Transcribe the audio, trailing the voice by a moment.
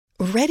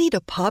Ready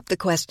to pop the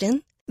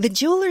question? The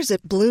jewelers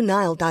at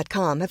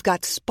BlueNile.com have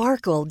got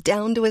sparkle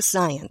down to a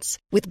science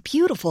with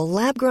beautiful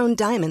lab-grown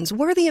diamonds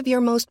worthy of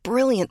your most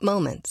brilliant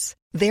moments.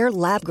 Their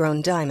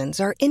lab-grown diamonds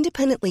are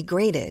independently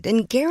graded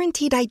and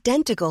guaranteed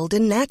identical to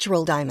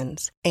natural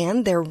diamonds,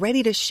 and they're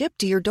ready to ship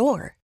to your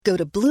door. Go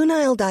to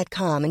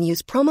BlueNile.com and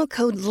use promo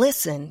code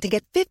LISTEN to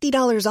get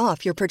 $50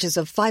 off your purchase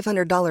of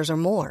 $500 or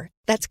more.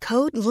 That's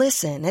code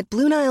LISTEN at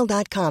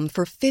BlueNile.com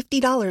for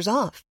 $50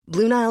 off.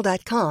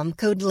 BlueNile.com,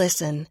 code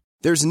LISTEN.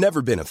 There's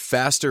never been a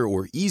faster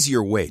or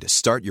easier way to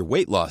start your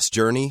weight loss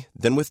journey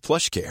than with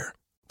PlushCare.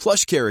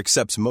 PlushCare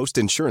accepts most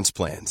insurance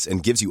plans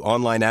and gives you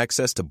online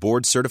access to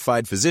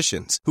board-certified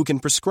physicians who can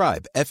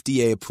prescribe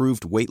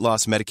FDA-approved weight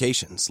loss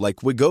medications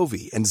like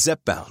Wegovy and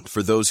Zepbound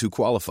for those who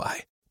qualify.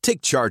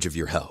 Take charge of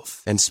your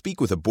health and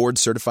speak with a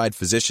board-certified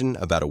physician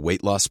about a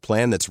weight loss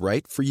plan that's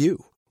right for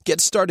you.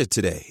 Get started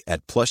today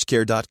at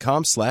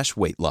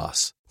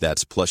plushcare.com/weight-loss.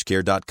 That's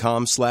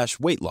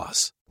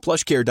plushcare.com/weight-loss.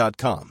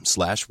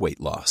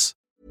 plushcare.com/weight-loss.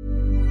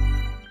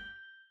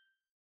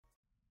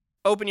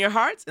 Open your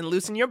hearts and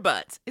loosen your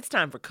butts. It's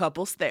time for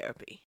couples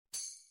therapy.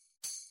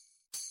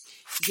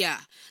 Yeah,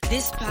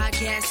 this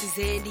podcast is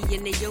Andy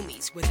and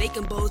Naomi's, where they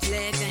can both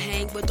laugh and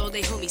hang with all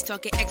their homies,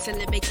 talking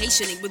excellent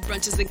vacationing with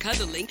brunches and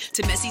cuddling,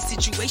 to messy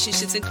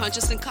situationships and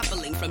conscious and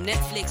coupling, from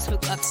Netflix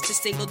hookups to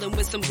single and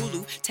with some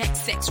Hulu, tech,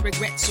 sex,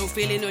 regrets, or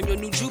feeling on your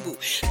new jubu.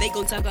 They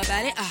gon' talk about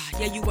it,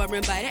 yeah, you are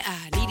invited,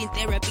 needing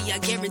therapy, I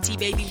guarantee,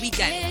 baby, we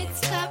got it.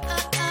 It's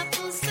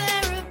couples therapy.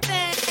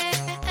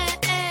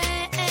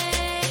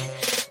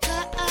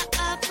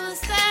 Couples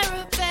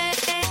therapy.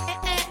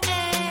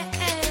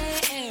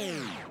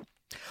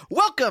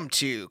 Welcome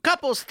to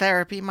Couples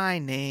Therapy. My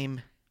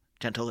name,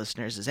 gentle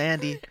listeners, is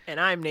Andy. And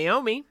I'm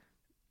Naomi.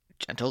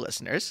 Gentle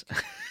listeners.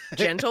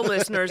 Gentle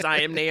listeners,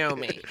 I am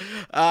Naomi.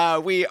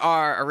 We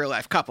are a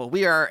real-life couple.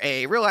 We are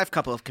a real-life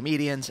couple of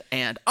comedians,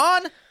 and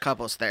on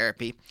Couples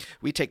Therapy,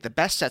 we take the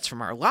best sets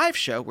from our live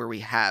show where we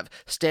have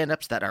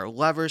stand-ups that our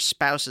lovers,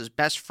 spouses,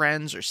 best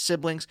friends, or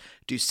siblings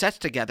do sets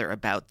together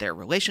about their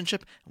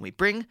relationship, and we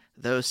bring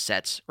those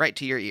sets right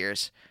to your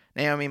ears.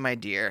 Naomi, my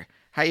dear,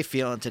 how you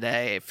feeling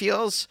today? It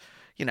feels...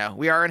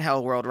 we are in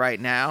hell world right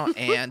now,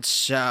 and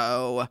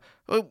so,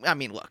 I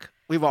mean, look,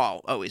 we've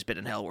all always been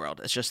in hell world.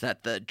 It's just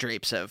that the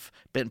drapes have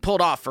been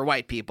pulled off for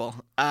white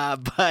people,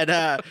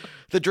 but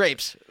the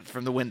drapes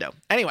from the window.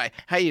 Anyway,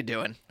 how you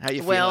doing? How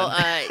you feeling? Well,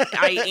 I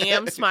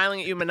am smiling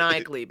at you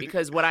maniacally,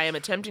 because what I am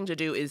attempting to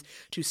do is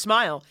to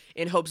smile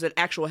in hopes that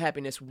actual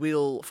happiness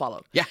will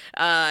follow. Yeah.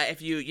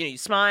 If you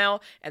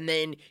smile, and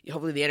then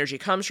hopefully the energy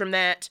comes from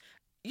that.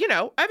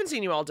 I haven't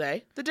seen you all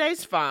day. The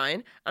day's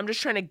fine. I'm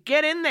just trying to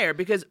get in there,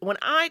 because when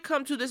I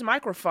come to this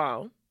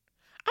microphone,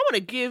 I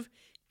want to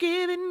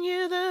giving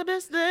you the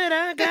best that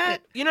I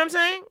got. You know what I'm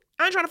saying?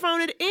 I ain't trying to phone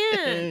it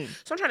in.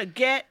 So I'm trying to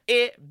get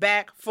it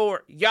back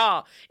for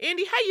y'all.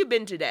 Andy, how you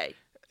been today?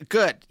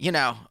 Good.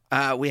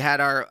 We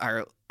had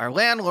our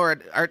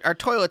landlord, our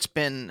toilet's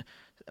been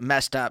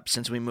messed up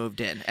since we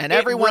moved in. And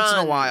every once in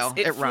a while,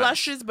 it runs. It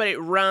flushes, but it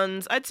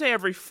runs. I'd say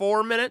every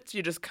 4 minutes,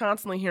 you're just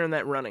constantly hearing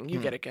that running. You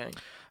get it, gang.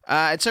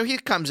 And so he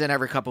comes in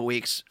every couple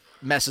weeks,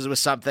 messes with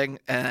something,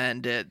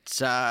 and it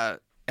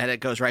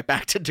goes right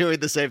back to doing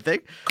the same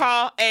thing.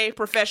 Call a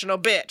professional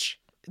bitch.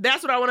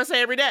 That's what I want to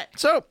say every day.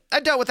 So I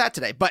dealt with that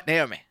today. But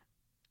Naomi,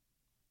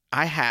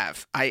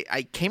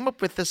 I came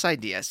up with this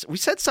idea. We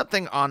said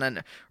something on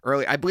an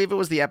early, I believe it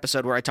was the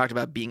episode where I talked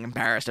about being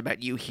embarrassed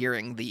about you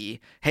hearing the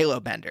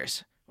Halo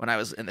benders when I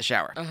was in the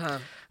shower.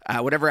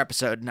 Whatever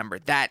episode number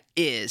that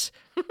is.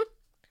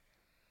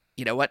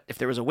 You know what? If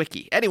there was a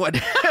wiki, anyone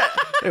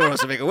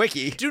wants to make a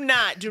wiki. Do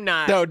not.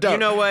 No, don't. You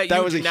know what? That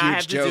you was do a not huge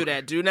have joke. to do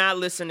that. Do not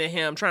listen to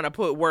him trying to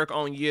put work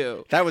on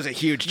you. That was a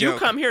huge joke. You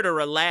come here to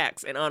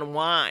relax and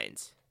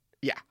unwind.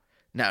 Yeah.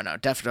 No,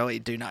 definitely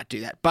do not do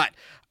that. But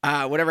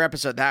whatever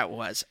episode that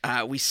was,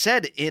 we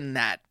said in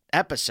that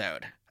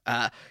episode,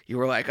 you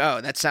were like,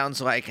 oh, that sounds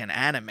like an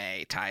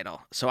anime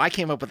title. So I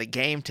came up with a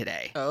game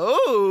today.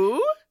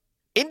 Oh.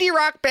 Indie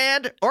rock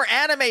band or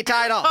anime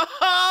title.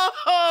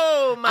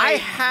 Oh, my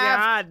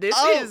God. This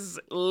Oh. is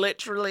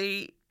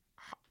literally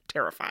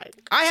terrifying.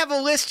 I have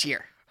a list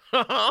here.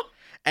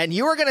 And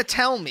you are going to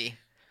tell me,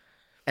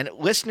 and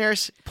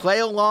listeners, play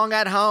along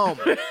at home.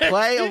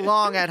 Play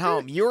along at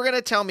home. You are going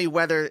to tell me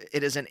whether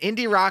it is an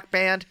indie rock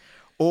band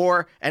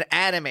or an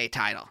anime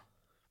title.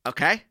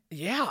 Okay?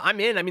 Yeah, I'm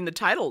in. I mean, the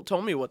title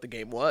told me what the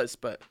game was,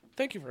 but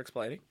thank you for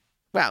explaining.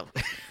 Well,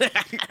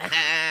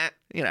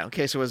 in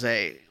case it was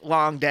a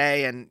long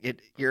day and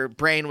your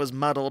brain was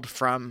muddled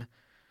from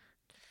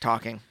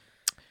talking.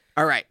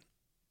 All right.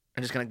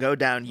 I'm just going to go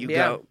down. You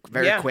go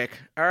very quick.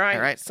 All right.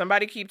 All right.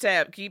 Somebody keep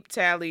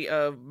tally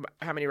of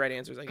how many right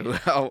answers I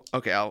get. Oh,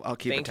 okay. I'll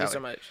keep Thank a tally. you so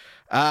much.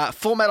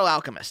 Full Metal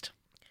Alchemist.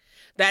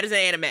 That is an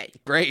anime.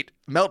 Great.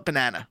 Melt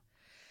Banana.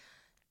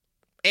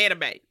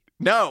 Anime.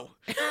 No.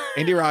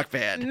 Indie rock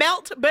band.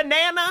 Melt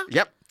Banana.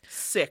 Yep.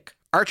 Sick.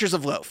 Archers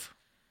of Loaf.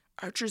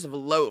 Archers of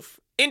Loaf.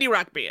 Indie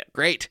rock band.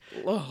 Great.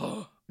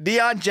 Oh.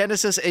 Neon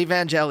Genesis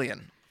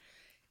Evangelion.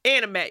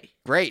 Anime.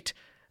 Great.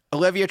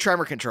 Olivia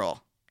Tremor Control.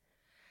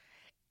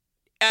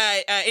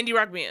 Indie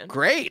rock band.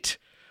 Great.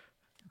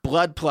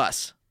 Blood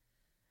Plus.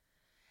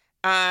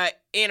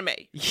 Anime.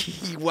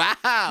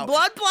 Wow.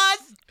 Blood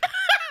Plus.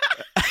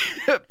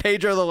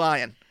 Pedro the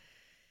Lion.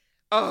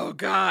 Oh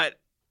God.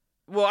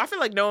 Well, I feel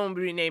like no one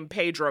would be named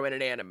Pedro in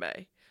an anime,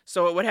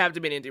 so it would have to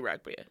be an indie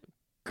rock band.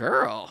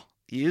 Girl,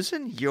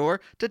 using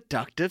your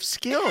deductive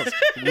skills.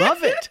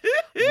 Love it.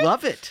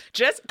 Love it.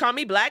 Just call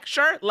me Black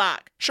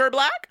Sherlock.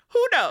 Sherlock?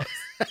 Who knows?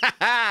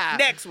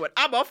 Next one.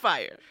 I'm on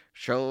fire.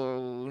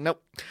 Show.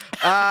 Nope.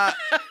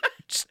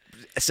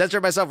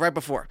 Censored myself right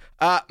before.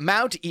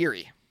 Mount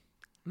Erie.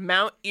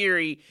 Mount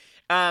Erie.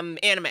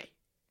 Anime.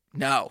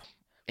 No.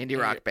 Indie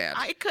rock band.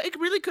 It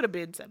really could have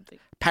been something.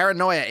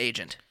 Paranoia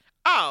Agent.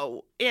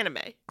 Oh, anime.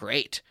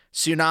 Great.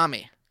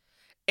 Tsunami.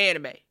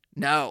 Anime.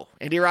 No.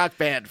 Indie rock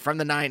band from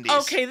the 90s.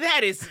 Okay,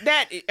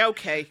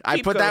 okay. I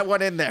Keep put going. that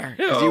one in there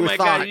because Oh you my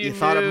thought God, you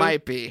thought it knew.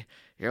 might be.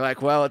 You're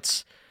like, well,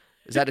 is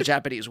that a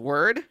Japanese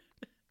word?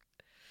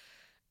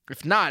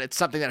 If not, it's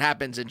something that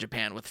happens in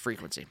Japan with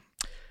frequency.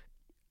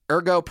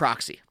 Ergo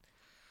Proxy.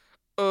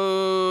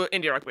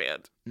 Indie rock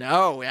band.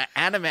 No,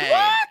 anime.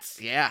 What?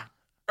 Yeah.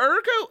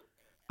 Ergo?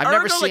 I've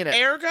never seen like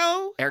it.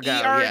 Ergo? Ergo,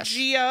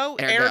 E-R-G-O?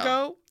 yes.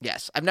 Ergo?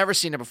 Yes. I've never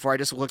seen it before. I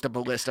just looked up a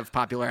list of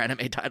popular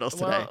anime titles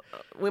today. Well,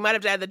 we might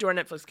have to add that to our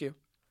Netflix queue.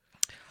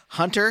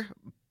 Hunter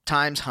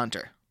times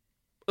Hunter.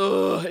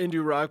 Ugh,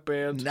 indie rock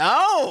band.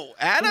 No,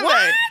 anime.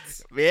 What?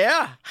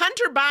 Yeah.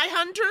 Hunter by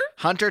Hunter?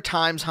 Hunter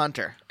times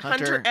Hunter.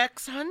 Hunter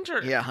X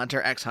Hunter. Yeah, Hunter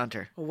x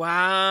Hunter.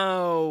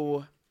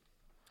 Wow.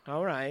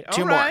 All right.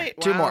 Two all more. right.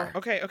 Two Wow. more.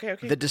 Okay.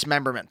 The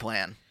Dismemberment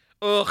Plan.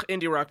 Ugh,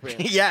 indie rock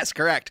band. Yes,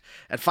 correct.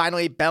 And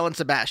finally, Belle and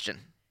Sebastian.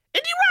 Indie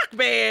rock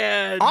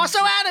band. Also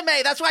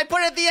anime. That's why I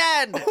put it at the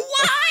end.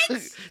 What?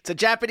 It's a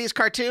Japanese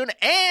cartoon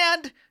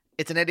and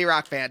it's an indie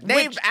rock band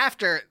named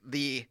after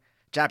the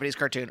Japanese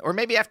cartoon, or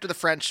maybe after the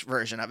French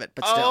version of it,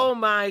 but still. Oh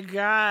my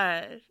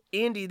God.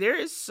 Indy, there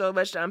is so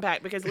much to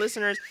unpack because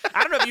listeners,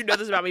 I don't know if you know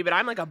this about me, but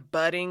I'm like a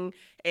budding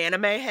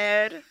anime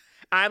head.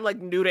 I'm like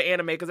new to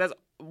anime because that's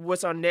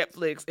what's on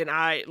Netflix, and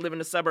I live in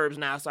the suburbs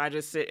now, so I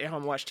just sit at home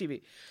and watch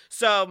TV.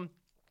 So,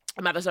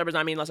 about the suburbs,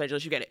 I mean Los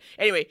Angeles, you get it.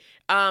 Anyway,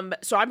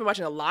 so I've been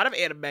watching a lot of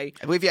anime. I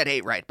believe you had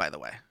 8 right, by the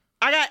way.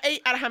 I got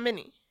 8 out of how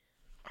many?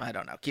 I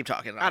don't know. Keep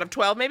talking. Out of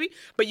 12 maybe?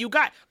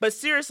 But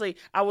seriously,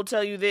 I will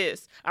tell you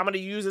this. I'm going to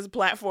use this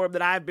platform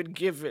that I've been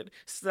given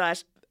 /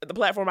 the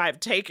platform I have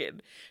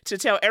taken to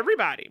tell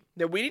everybody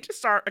that we need to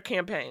start a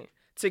campaign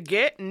to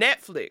get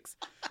Netflix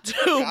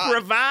to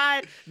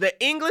provide the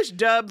English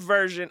dub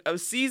version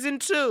of season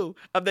 2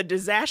 of The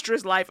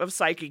Disastrous Life of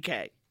Psyche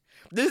K.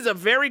 This is a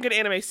very good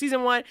anime.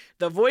 Season 1,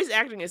 the voice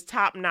acting is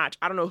top notch.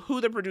 I don't know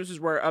who the producers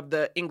were of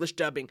the English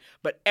dubbing,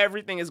 but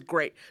everything is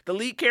great. The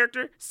lead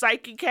character,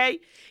 Psyche K,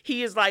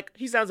 he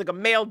sounds like a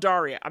male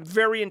Daria. I'm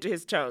very into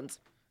his tones.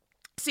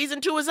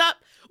 Season 2 is up.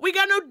 We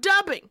got no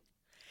dubbing.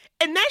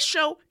 And that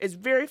show is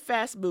very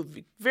fast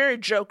moving, very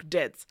joke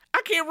dense.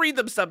 I can't read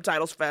them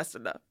subtitles fast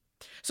enough.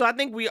 So I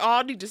think we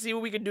all need to see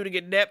what we can do to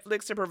get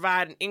Netflix to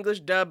provide an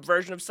English dub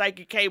version of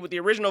Psyche K with the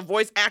original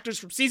voice actors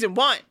from season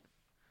 1.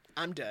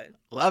 I'm done.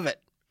 Love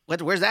it.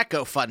 Where's that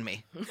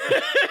GoFundMe?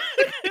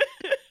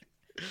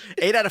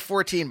 8 out of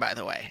 14, by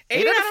the way.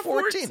 8 out of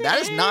 14. That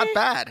is not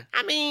bad.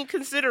 I mean,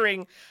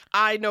 considering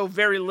I know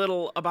very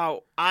little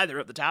about either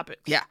of the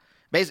topics. Yeah.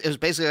 It was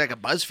basically like a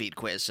BuzzFeed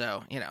quiz,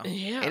 so, Yeah.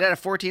 8 out of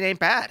 14 ain't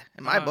bad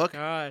in my book.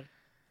 God.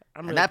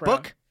 I'm And really that proud.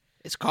 book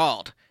is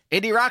called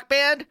Indie Rock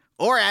Band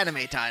or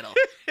Anime Title.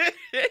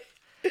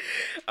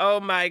 Oh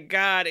my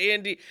God,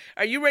 Andy.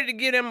 Are you ready to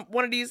get him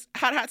one of these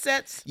hot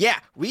sets? Yeah,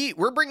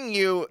 we're bringing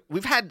you.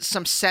 We've had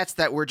some sets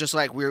that were just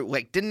like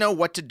didn't know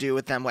what to do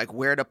with them, like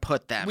where to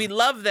put them. We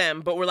love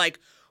them, but we're like,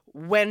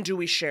 when do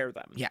we share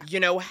them? Yeah. You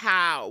know,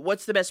 how?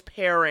 What's the best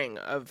pairing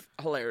of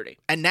hilarity?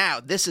 And now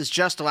this is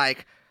just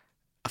like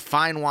a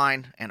fine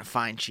wine and a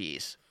fine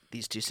cheese.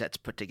 These two sets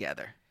put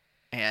together,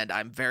 and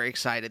I'm very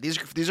excited.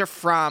 These are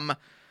from.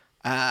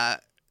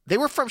 They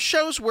were from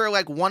shows where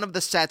like one of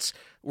the sets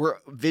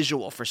were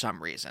visual for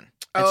some reason.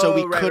 And so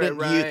we couldn't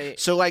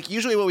use. So like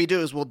usually what we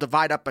do is we'll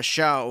divide up a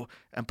show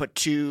and put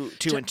two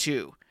and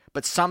two.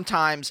 But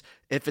sometimes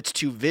if it's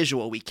too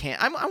visual, we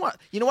can't. I want.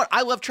 You know what?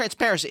 I love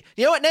transparency.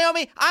 You know what,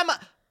 Naomi?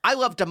 I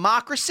love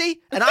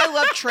democracy and I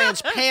love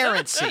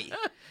transparency.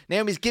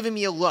 Naomi's giving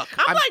me a look.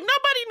 I'm like,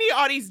 nobody need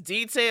all these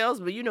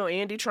details, but you know,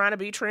 Andy trying to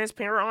be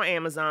transparent on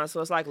Amazon,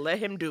 so it's like, let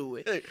him do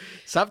it.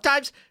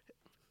 Sometimes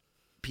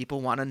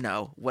people want to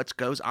know what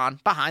goes on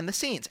behind the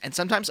scenes. And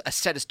sometimes a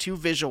set is too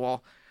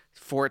visual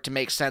for it to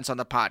make sense on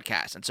the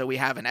podcast. And so we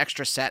have an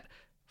extra set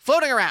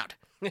floating around.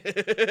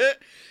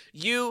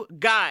 You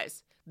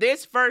guys,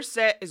 this first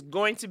set is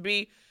going to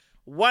be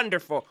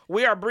wonderful.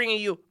 We are bringing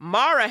you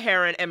Mara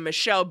Heron and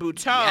Michelle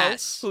Buteau,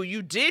 Yes. who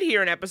you did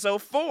hear in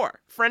episode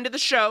 4. Friend of the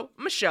show,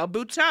 Michelle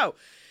Buteau.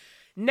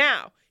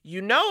 Now, you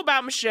know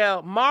about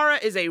Michelle. Mara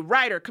is a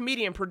writer,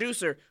 comedian,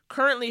 producer,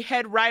 currently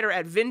head writer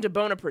at Vin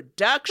DeBona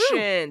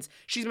Productions.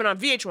 She's been on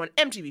VH1,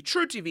 MTV,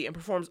 True TV, and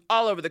performs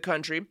all over the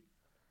country.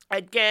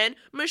 Again,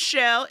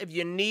 Michelle, if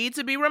you need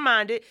to be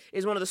reminded,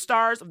 is one of the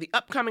stars of the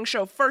upcoming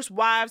show First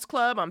Wives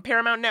Club on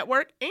Paramount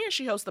Network, and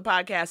she hosts the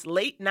podcast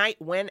Late Night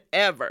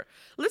Whenever.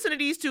 Listen to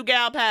these two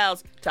gal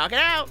pals talk it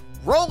out.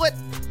 Roll it.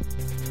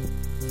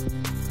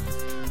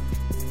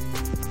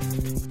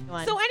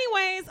 So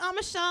anyways, I'm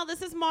Michelle.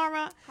 This is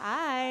Mara.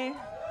 Hi.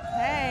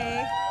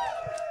 Hey.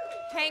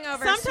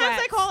 Hangover Sometimes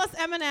sweats. they call us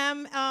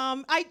Eminem.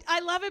 I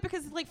love it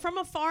because like from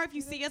afar, if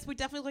you see us, we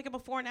definitely look like a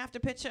before and after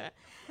picture.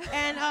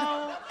 And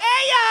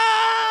hey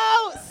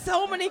yo,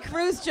 so many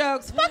cruise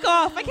jokes. Fuck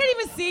off! I can't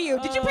even see you.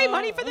 Did you pay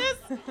money for this?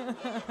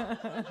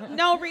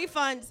 No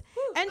refunds.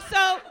 And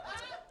so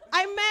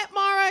I met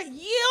Mara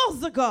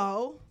years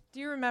ago. Do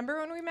you remember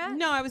when we met?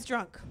 No, I was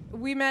drunk.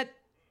 We met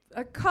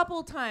a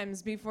couple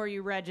times before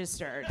you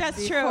registered. That's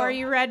true. Before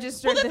you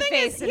registered the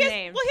face and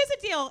name. Well,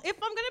 here's the deal. If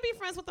I'm gonna be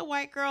friends with a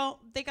white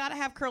girl, they gotta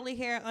have curly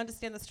hair,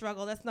 understand the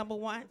struggle. That's number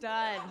one.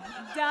 Done.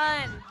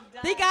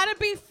 They gotta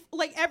be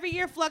like every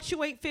year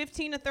fluctuate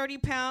 15 to 30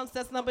 pounds.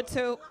 That's number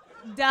two.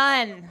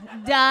 Done.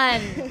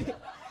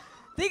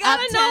 They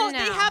gotta Up know. 10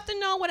 They now. have to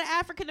know what an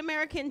African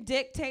American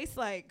dick tastes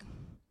like.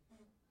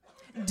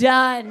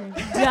 Done.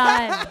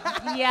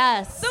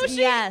 Yes. So she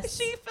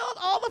filled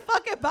all the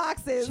fucking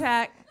boxes.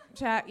 Check.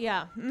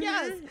 Yeah. Mhm.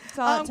 Yes. That's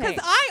all it Because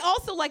takes. I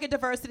also like a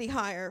diversity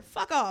hire.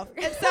 Fuck off.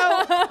 And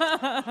so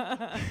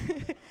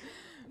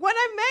when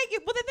I met you,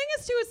 well, the thing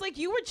is too, is like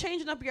you were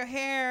changing up your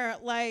hair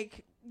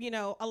like, you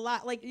know, a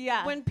lot. Like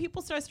when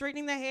people start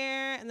straightening their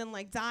hair and then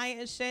like dyeing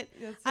and shit.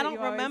 That's I what don't you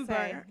always remember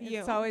say. you.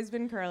 It's always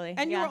been curly.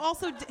 And you were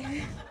also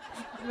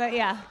But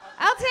yeah,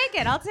 I'll take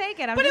it. I'm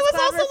but it just was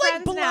glad also we're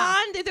like friends now.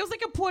 blonde. There was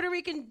like a Puerto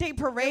Rican Day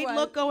Parade It was.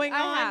 look going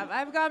on.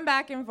 I've gone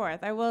back and forth.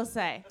 I will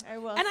say. And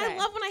I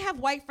love when I have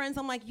white friends.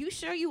 I'm like, you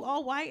sure you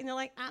all white? And they're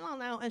like, I don't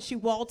know. And she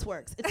waltz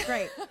works. It's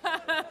great.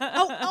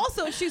 Oh,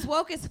 also, she's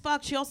woke as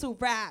fuck. She also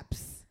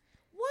raps.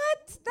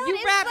 What? That You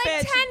is rap, like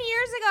bitch. 10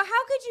 years ago.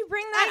 How could you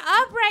bring that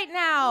up right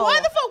now? Why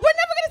the fuck? We're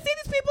never going to see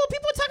these people.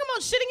 People are talking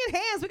about shitting in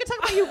hands. We can talk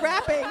about you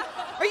rapping.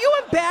 Are you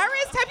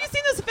embarrassed? Have you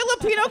seen those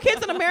Filipino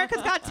kids on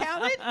America's Got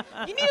Talent?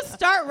 You need to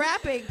start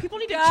rapping. People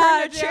need to turn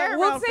their chair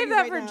We'll around save for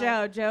that you for right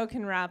now. Joe. Joe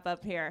can rap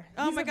up here.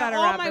 Oh He's my a God. better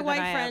All rapper my than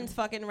white I am. friends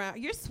fucking rap.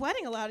 You're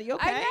sweating a lot. Are you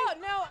okay? I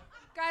know. No,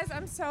 guys,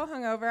 I'm so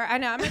hungover. I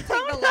know. I'm gonna take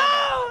Oh, the no.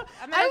 leather.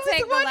 I'm gonna take I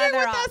was the wondering leather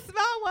what off. that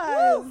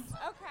smell was.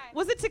 Okay.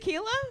 Was it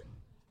tequila?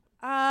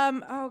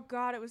 Oh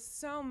God, it was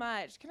so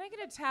much. Can I get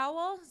a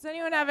towel? Does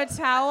anyone have a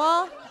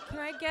towel? Can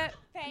I get?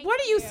 Thank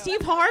What are you, Steve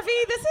Harvey?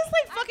 This is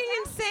like fucking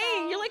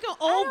insane. You're like an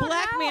old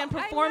black man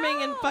performing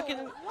in fucking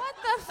What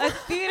the a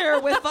fuck? theater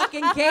with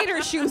fucking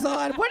gator shoes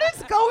on. What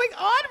is going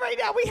on right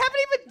now? We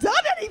haven't even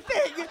done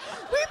anything.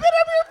 We've been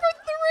up here for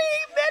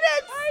 3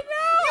 minutes. I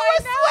know. You were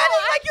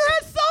sweating like you're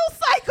a Soul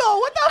Cycle.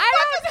 What the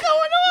fuck is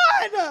going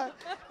on?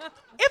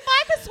 If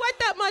I could sweat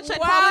that much, I'd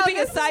probably be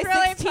a this is size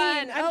really 16.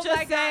 fun. I'm oh just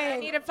my God, I saying.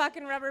 need a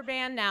fucking rubber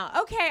band now.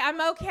 Okay, I'm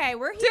okay.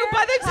 We're here. Dude,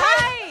 by the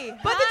Hi.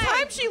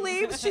 time she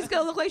leaves, she's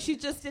gonna look like she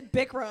just did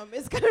Bikram.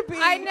 It's gonna be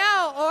I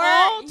know. Or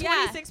all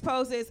yeah. 26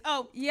 poses.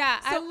 Oh, Yeah,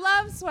 I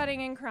love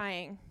sweating and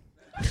crying.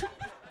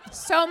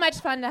 So much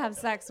fun to have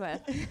sex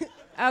with.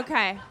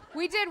 Okay.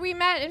 We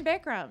met in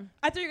Bikram.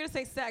 I thought you were gonna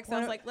say sex. I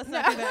was like, let's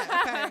not do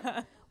that.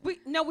 Okay.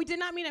 We did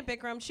not meet at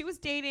Bikram. She was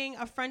dating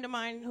a friend of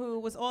mine who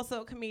was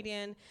also a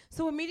comedian.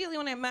 So immediately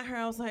when I met her,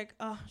 I was like,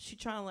 oh, she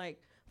trying to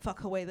like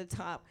fuck her way to the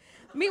top.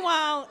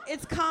 Meanwhile,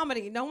 it's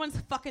comedy. No one's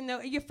fucking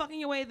you're fucking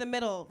your way to the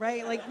middle,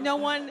 right? Like no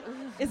one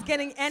is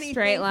getting anything.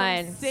 Straight from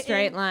line. sitting.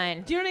 Straight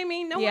line. Do you know what I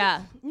mean? No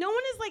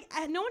one is like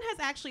no one has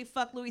actually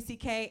fucked Louis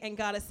C.K. and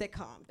got a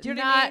sitcom. Do you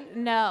know what I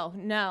mean?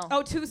 No.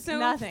 Oh, too soon?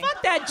 Nothing.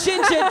 Fuck that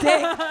ginger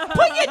dick.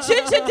 Put your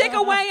ginger dick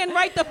away and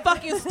write the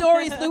fucking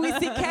stories, Louis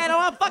C.K. I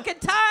don't have fucking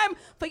time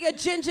for your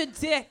ginger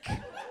dick.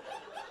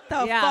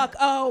 The fuck?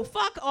 Oh,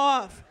 fuck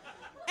off.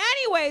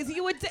 Anyways,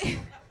 you would...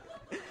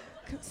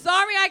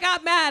 Sorry I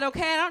got mad,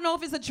 okay? I don't know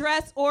if it's a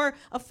dress or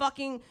a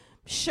fucking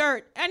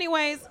shirt.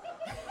 Anyways,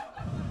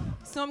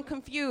 so I'm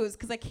confused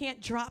because I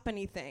can't drop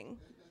anything.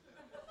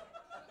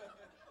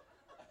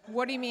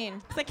 What do you mean?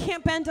 Because I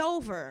can't bend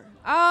over.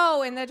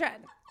 Oh, in the dress.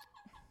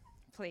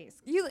 Please.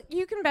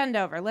 You can bend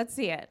over. Let's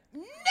see it.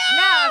 No!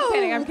 I'm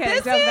kidding.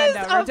 This Don't bend is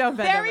over. a Don't bend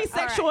over. very All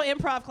sexual right.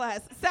 improv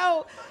class.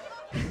 So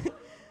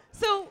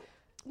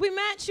we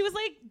met. She was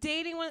like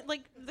dating one,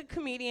 like the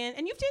comedian,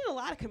 and you've dated a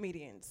lot of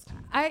comedians.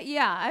 I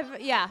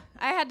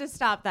had to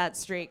stop that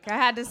streak. I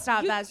had to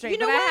stop that streak. You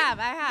know but what?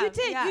 I have. You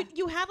did. Yeah.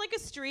 You had like a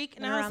streak,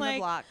 and I was Around the like,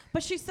 block.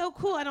 but she's so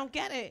cool. I don't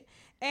get it.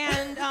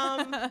 And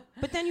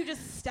but then you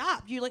just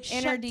stopped. You like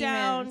Inner shut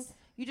down. demons.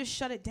 You just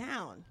shut it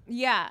down.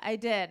 Yeah, I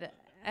did,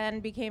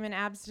 and became an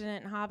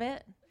abstinent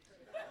hobbit.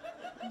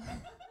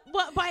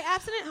 Well, by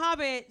abstinent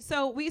hobbit,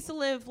 so we used to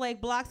live like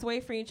blocks away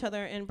from each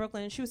other in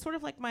Brooklyn. And she was sort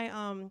of like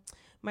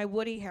my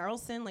Woody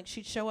Harrelson. Like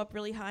she'd show up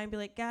really high and be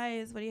like,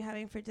 "Guys, what are you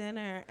having for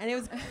dinner?" And it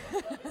was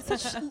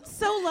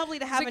so lovely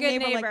to have It's a a good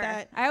neighbor like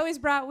that. I always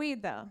brought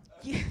weed though.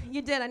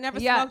 You did. I never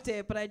Yeah. smoked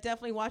it, but I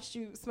definitely watched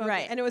you smoke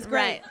Right, it, and it was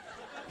great. right.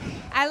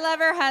 I love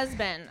her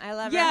husband.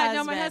 Yeah,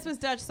 no, my husband's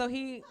Dutch, so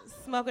he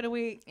smoked a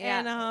weed, Yeah.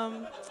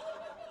 and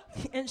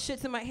and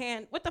shit's in my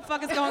hand. What the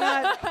fuck is going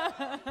on?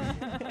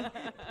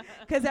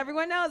 Because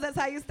everyone knows that's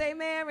how you stay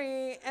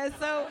married. And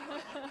so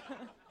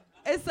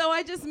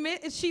I just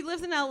she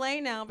lives in LA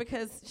now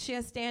because she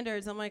has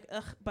standards. I'm like,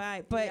 ugh,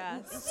 bye.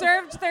 But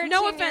served 13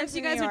 no years offense, you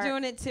in guys New are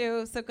York. doing it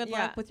too. So good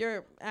luck with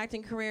your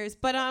acting careers.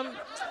 But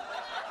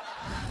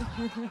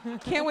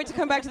can't wait to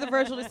come back to the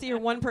Virgil to see your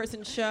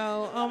one-person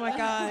show. Oh my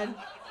God.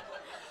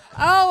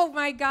 Oh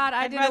my God,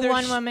 I I'd did rather a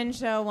one-woman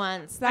show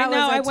once. I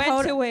know, I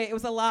went to it. It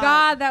was a lot.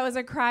 God, that was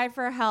a cry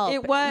for help.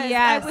 It was.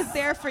 Yes. I was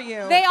there for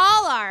you. They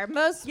all are.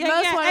 Most and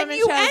one-woman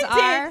you shows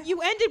are. You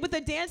ended with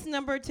a dance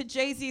number to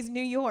Jay-Z's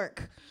New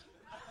York.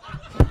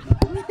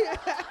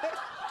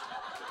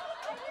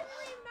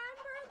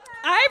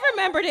 I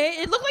remembered it.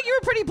 It looked like you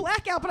were pretty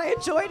blackout, but I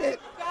enjoyed it.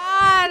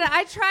 God,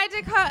 I tried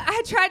to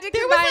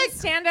There was, combine like-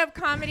 stand-up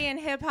comedy and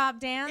hip-hop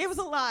dance. It was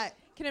a lot.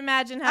 Can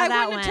imagine how I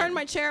that wouldn't went. have turned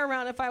my chair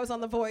around if I was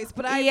on The Voice,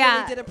 but I Yeah.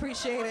 really did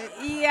appreciate it.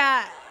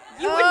 Yeah.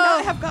 You would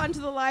not have gotten to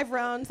the live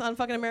rounds on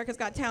fucking America's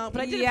Got Talent,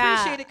 but I did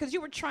appreciate it because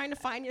you were trying to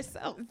find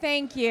yourself.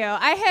 Thank you.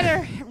 I hit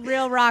a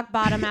real rock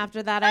bottom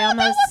after that. I almost.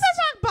 That was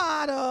a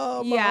rock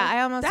bottom. Yeah,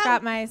 I almost That-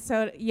 got my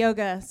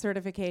yoga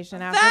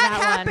certification after That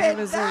that happened. one. It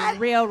was a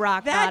real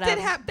rock That bottom.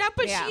 did happen.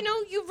 But Yeah. you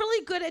know, you're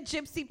really good at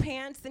gypsy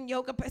pants and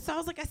yoga. So I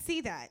was like, I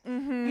see that.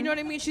 Mm-hmm. You know what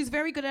I mean? She's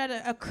very good at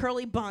a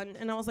curly bun,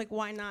 and I was like,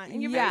 why not?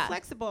 And you're very Yeah.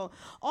 flexible.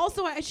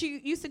 Also, she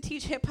used to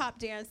teach hip hop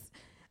dance.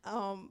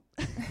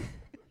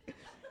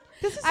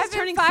 This is I've just been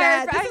turning fired.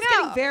 sad. I This is know.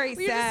 getting very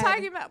Were you sad. just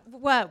talking about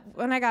what?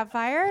 When I got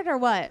fired or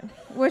what?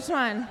 Which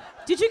one?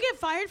 Did you get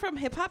fired from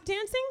hip hop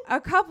dancing?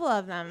 A couple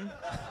of them.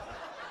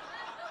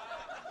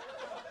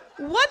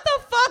 What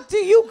the fuck do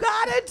you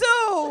gotta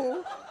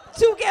do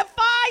to get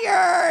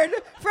fired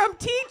from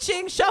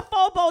teaching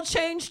shuffle, bowl,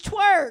 change,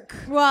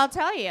 twerk? Well, I'll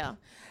tell you.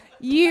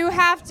 You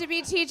have to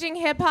be teaching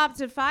hip hop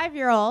to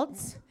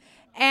 5-year-olds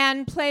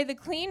and play the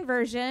clean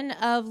version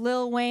of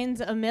Lil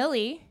Wayne's A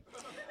Milli.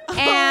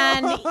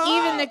 And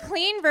even the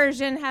clean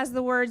version has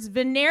the words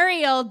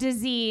venereal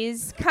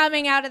disease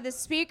coming out of the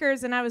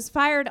speakers, and I was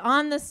fired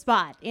on the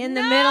spot in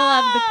the middle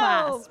of the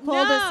class.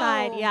 Pulled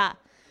aside, yeah.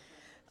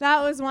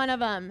 That was one of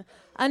them.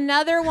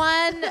 Another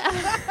one.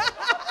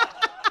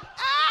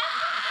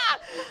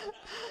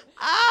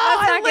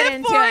 Let's not get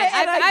into it.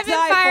 I've been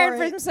fired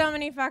from so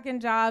many fucking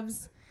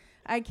jobs.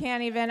 I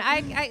can't even.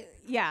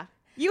 Yeah.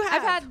 You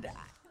have.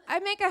 I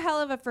make a hell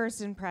of a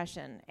first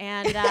impression,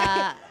 and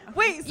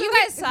Wait, so you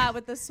guys saw it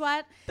with the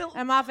sweat.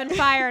 I'm often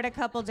fired a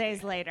couple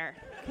days later.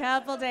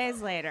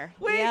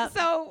 Wait, Yep.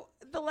 so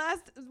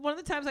one of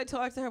the times I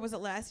talked to her was it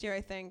last year, I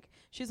think.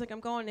 She's like, I'm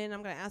going in,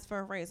 I'm going to ask for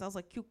a raise. I was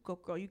like, you go,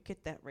 girl, you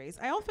get that raise.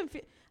 I often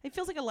feel, it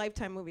feels like a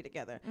Lifetime movie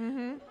together.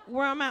 Mm-hmm.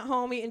 Where I'm at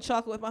home eating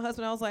chocolate with my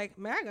husband, I was like,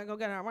 man, I got to go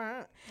get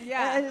her.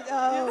 Yeah.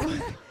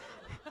 And,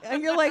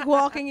 and you're like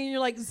walking and you're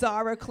like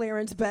Zara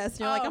clearance best. And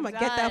you're like, Oh, I'm going to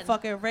get that done.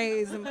 fucking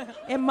raise.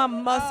 In my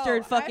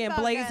mustard I fucking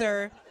felt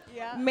blazer.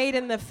 Yeah. Made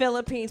in the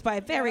Philippines by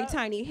very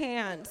tiny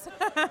hands.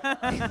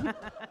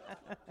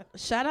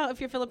 Shout out if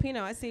you're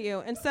Filipino. I see you.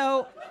 And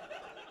so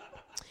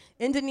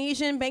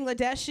Indonesian,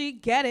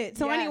 Bangladeshi, get it.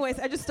 So Yes. anyways,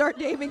 I just start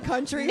naming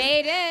countries.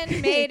 Made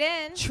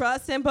in.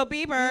 Trust Simba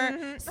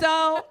Bieber.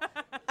 So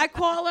I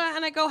call her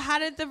and I go, how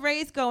did the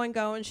raise go?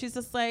 And she's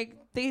just like,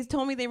 they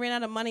told me they ran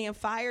out of money and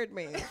fired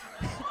me.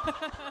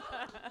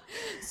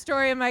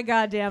 Story of my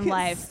goddamn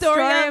life.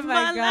 Story of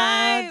my life.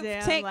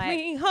 goddamn Take life.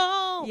 me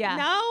home. Yeah.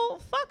 No,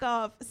 fuck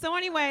off. So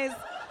anyways,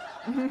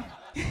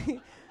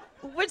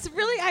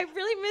 I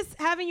really miss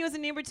having you as a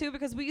neighbor too,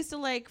 because we used to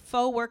like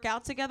faux work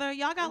out together.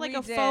 Y'all got like We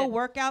a did. faux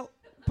workout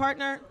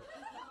partner?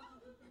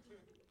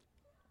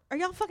 Are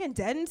y'all fucking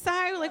dead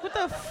inside? Like, what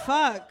the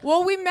fuck?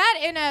 Well, we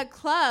met in a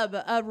club,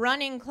 a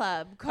running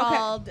club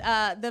called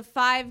the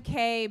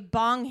 5K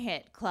Bong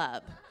Hit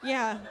Club.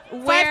 Yeah.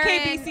 wherein-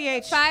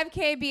 5K BCH.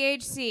 5K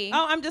BHC.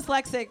 Oh, I'm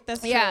dyslexic.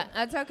 That's yeah, true.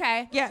 that's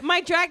okay. Yeah, my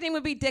drag name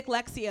would be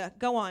Dicklexia.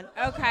 Go on.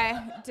 Okay,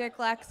 Dick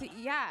Lexi.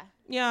 Yeah.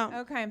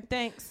 Yeah. Okay.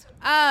 Thanks.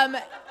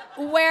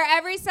 Where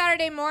every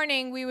Saturday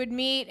morning we would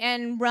meet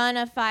and run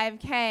a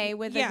 5K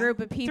with a group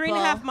of people.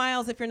 3.5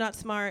 miles if you're not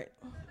smart.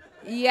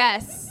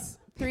 Yes.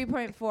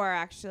 3.4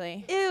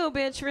 actually. Ew,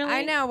 bitch, really?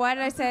 I know. Why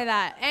did I say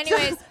that?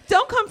 Anyways.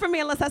 Don't come for me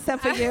unless I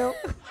sent for you.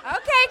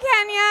 Okay,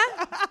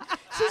 Kenya.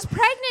 She's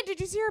pregnant. Did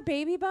you see her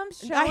baby bump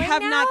showing I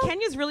have now? not.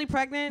 Kenya's really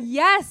pregnant?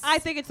 Yes. I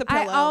think it's a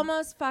pillow. I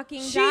almost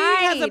fucking She died.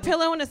 has a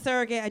pillow and a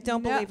surrogate. I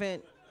don't No. believe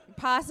it.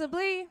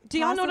 Possibly. Do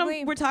y'all know what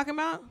Possibly. we're talking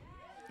about?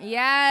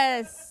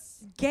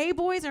 Yes. Gay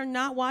boys are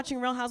not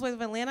watching Real Housewives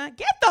of Atlanta?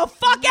 Get the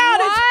fuck out.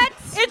 What?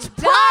 It's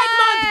Pride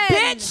Month,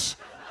 Done. bitch.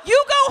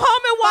 You go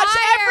home and watch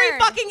every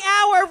Fired. fucking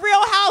hour of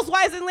Real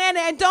Housewives of Atlanta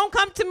and don't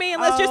come to me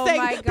unless you're Oh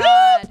saying my bloop,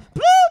 God.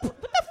 bloop.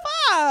 What the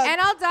fuck? And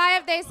I'll die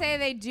if they say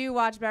they do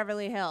watch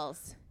Beverly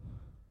Hills.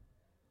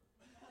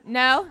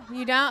 No,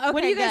 you don't. Okay,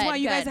 What do you guys good, want?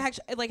 You guys good.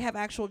 actually like have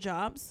actual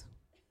jobs?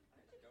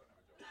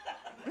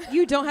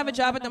 You don't have a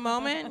job at the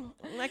moment?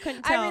 I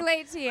couldn't tell. I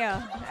relate to you.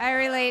 I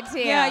relate to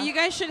you. Yeah, you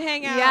guys should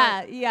hang out.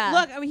 Yeah, yeah.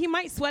 Look, I mean, he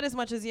might sweat as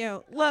much as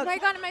you. Look, Oh my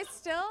God, am I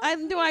still?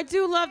 I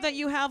do love that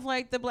you have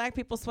like the black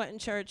people sweat in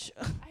church.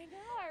 I know.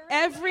 I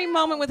Every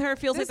moment with her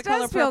feels This like the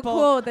color does feel purple.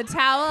 cool. The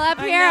towel up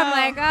I here, I'm know.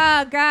 like,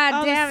 oh, God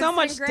Oh, damn. there's so it's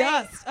much been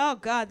great. dust. Oh,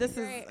 God, this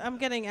is, I'm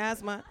getting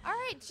asthma. All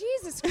right,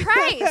 Jesus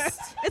Christ.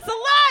 It's a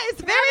lot.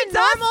 It's very Have a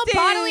normal dusty.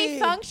 bodily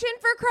function,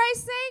 for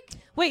Christ's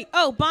sake. Wait,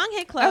 Bong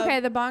Hit Club.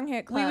 Okay, the Bong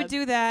Hit Club. We would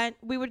do that.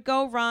 We would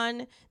go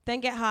run, then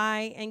get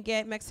high and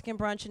get Mexican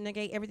brunch and then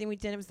get everything we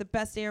did. It was the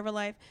best day of our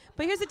life.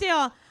 But here's the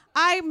deal.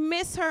 I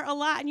miss her a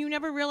lot, and you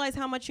never realize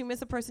how much you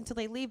miss a person till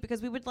they leave,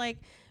 because we would like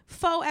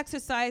faux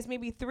exercise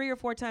maybe 3 or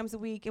 4 times a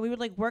week, and we would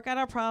like work out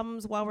our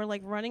problems while we're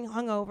like running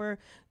hungover,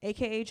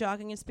 aka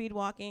jogging and speed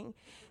walking.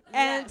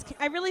 And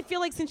I really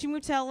feel like since you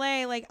moved to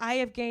LA, like I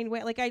have gained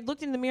weight. Like I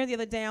looked in the mirror the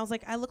other day, and I was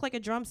like, I look like a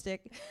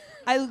drumstick.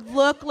 I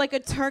look like a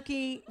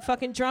turkey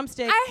fucking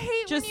drumstick. I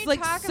hate just when you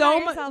like talk so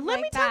about much. yourself Let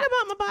like me that. talk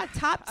about my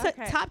body.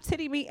 Okay. Top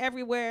titty meat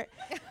everywhere.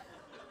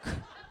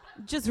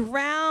 Just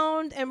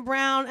round and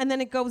brown, and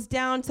then it goes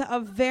down to a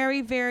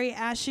very, very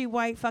ashy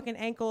white fucking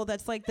ankle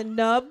that's like the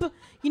nub.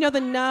 You know the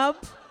nub?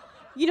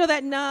 You know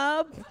that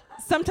nub?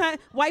 Sometimes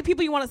white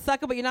people, you want to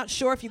suck it, but you're not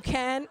sure if you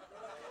can.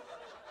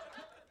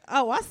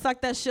 Oh, I suck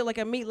that shit like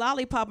a meat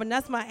lollipop, and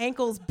that's my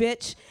ankles,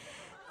 bitch.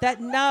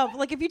 That nub.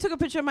 Like, if you took a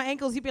picture of my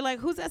ankles, you'd be like,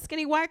 who's that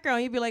skinny white girl?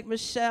 And you'd be like,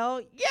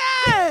 Michelle.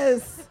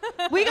 Yes!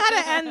 We got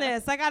to end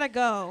this. I got to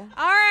go.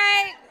 All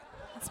right.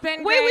 It's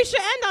been Wait, great. we should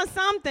end on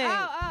something.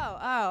 Oh.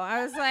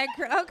 I was like,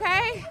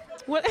 okay.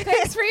 What?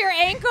 Thanks for your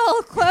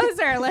ankle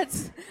closer.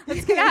 Let's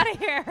get out of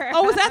here.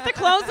 Oh, was that the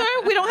closer?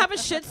 We don't have a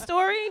shit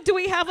story? Do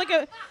we have like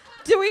a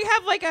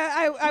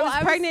I was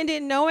pregnant and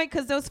didn't know it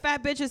because those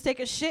fat bitches take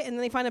a shit and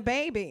then they find a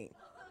baby.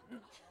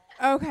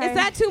 Okay. Is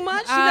that too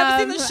much? You never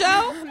seen the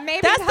show?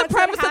 Maybe That's the what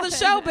premise of the happened.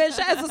 show, bitch.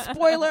 As a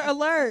spoiler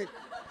alert.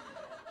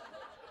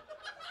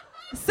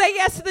 Say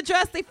yes to the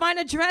dress, they find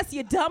a dress,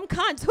 you dumb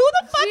cunts. Who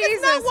the fuck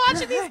is not Jesus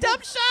watching these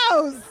dumb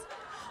shows?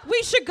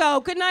 We should go.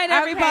 Good night,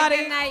 everybody.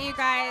 Okay, good night, you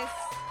guys.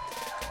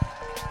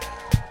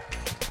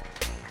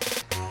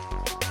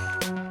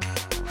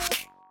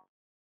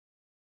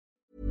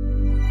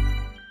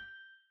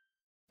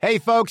 Hey,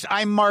 folks,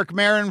 I'm Mark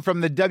Maron from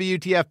the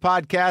WTF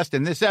Podcast,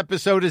 and this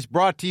episode is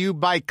brought to you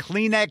by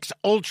Kleenex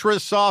Ultra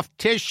Soft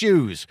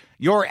Tissues,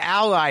 your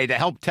ally to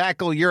help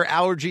tackle your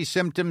allergy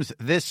symptoms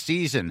this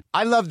season.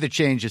 I love the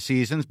change of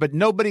seasons, but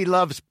nobody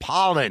loves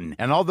pollen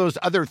and all those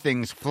other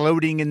things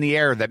floating in the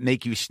air that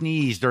make you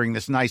sneeze during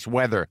this nice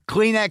weather.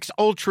 Kleenex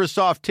Ultra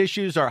Soft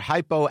Tissues are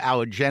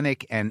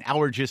hypoallergenic and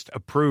allergist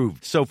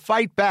approved, so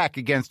fight back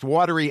against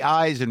watery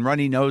eyes and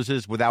runny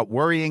noses without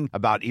worrying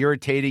about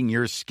irritating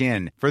your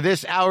skin. For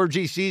this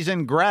allergy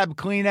season, grab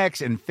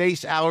Kleenex and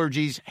face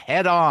allergies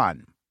head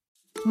on.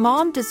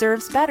 Mom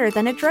deserves better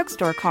than a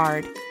drugstore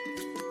card.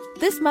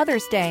 This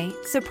Mother's Day,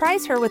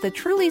 surprise her with a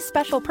truly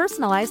special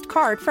personalized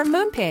card from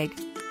Moonpig.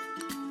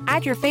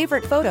 Add your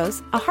favorite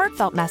photos, a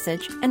heartfelt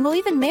message, and we'll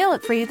even mail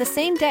it for you the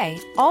same day,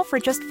 all for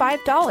just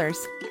 $5.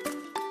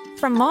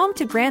 From mom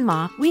to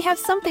grandma, we have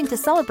something to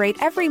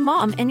celebrate every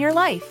mom in your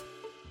life.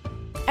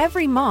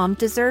 Every mom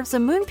deserves a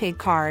Moonpig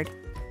card.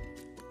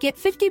 Get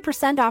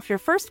 50% off your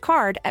first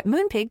card at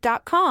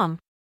moonpig.com.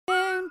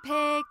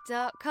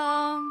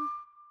 Moonpig.com.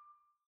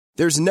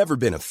 There's never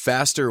been a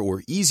faster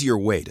or easier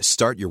way to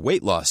start your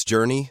weight loss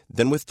journey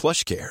than with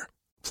PlushCare.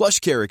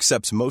 PlushCare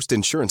accepts most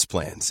insurance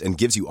plans and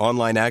gives you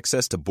online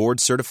access to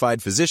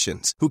board-certified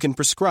physicians who can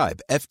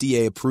prescribe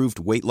FDA-approved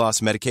weight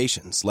loss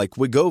medications like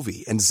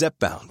Wegovy and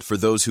Zepbound for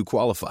those who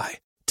qualify.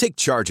 Take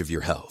charge of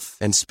your health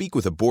and speak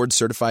with a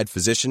board-certified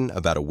physician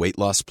about a weight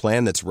loss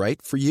plan that's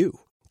right for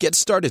you. Get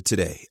started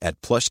today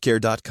at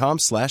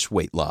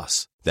plushcare.com/weight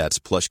loss. That's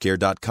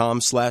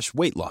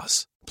plushcare.com/weight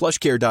loss.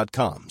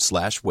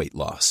 plushcare.com/weight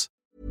loss.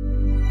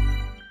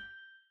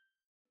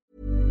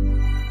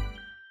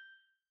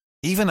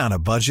 Even on a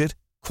budget,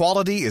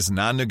 quality is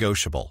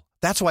non-negotiable.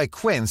 That's why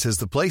Quince is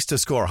the place to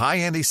score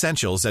high-end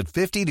essentials at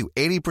 50 to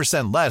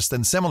 80% less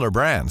than similar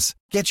brands.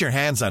 Get your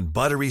hands on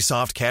buttery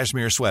soft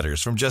cashmere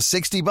sweaters from just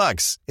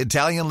 $60,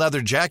 Italian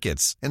leather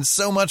jackets, and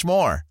so much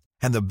more.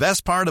 And the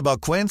best part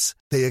about Quince,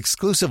 they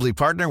exclusively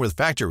partner with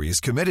factories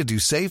committed to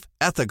safe,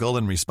 ethical,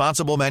 and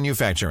responsible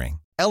manufacturing.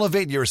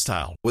 Elevate your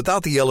style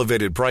without the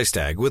elevated price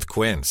tag with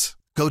Quince.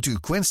 Go to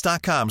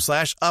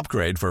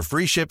quince.com/upgrade for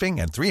free shipping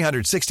and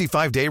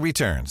 365-day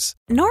returns.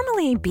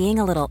 Normally, being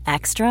a little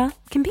extra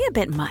can be a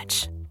bit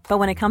much, but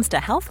when it comes to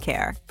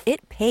healthcare,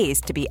 it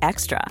pays to be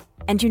extra.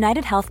 And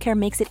United Healthcare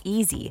makes it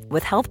easy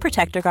with Health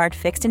Protector Guard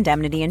fixed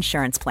indemnity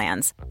insurance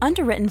plans.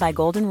 Underwritten by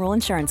Golden Rule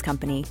Insurance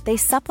Company, they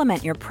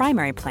supplement your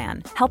primary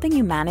plan, helping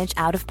you manage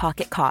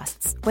out-of-pocket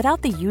costs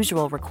without the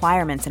usual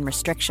requirements and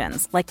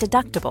restrictions like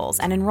deductibles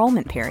and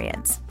enrollment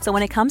periods. So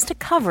when it comes to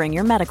covering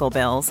your medical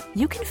bills,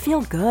 you can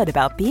feel good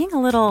about being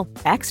a little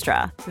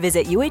extra.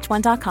 Visit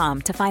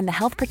UH1.com to find the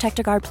Health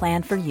Protector Guard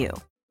plan for you.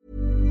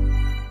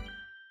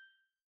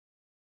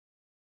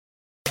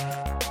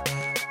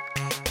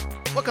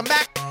 Welcome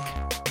back,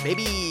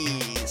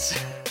 babies.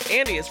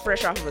 Andy is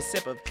fresh off of a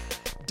sip of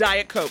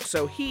Diet Coke,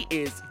 so he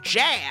is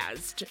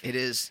jazzed. It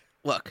is,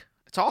 look,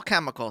 It's all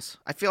chemicals.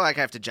 I feel like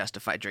I have to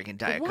justify drinking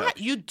Diet What? Coke.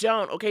 You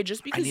don't, okay?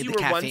 Just because need you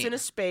the were once caffeine. in a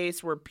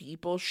space where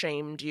people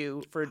shamed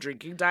you for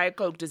drinking Diet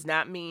Coke does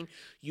not mean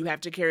you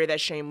have to carry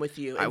that shame with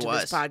you into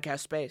this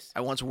podcast space.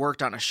 I once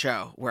worked on a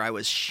show where I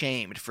was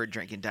shamed for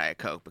drinking Diet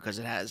Coke because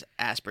it has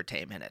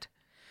aspartame in it.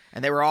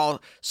 And they were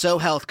all so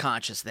health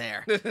conscious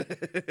there.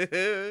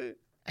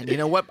 And you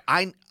know what?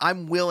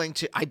 I'm willing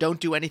to. I don't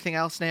do anything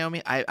else,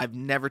 Naomi. I've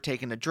never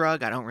taken a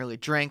drug. I don't really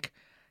drink.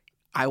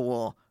 I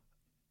will.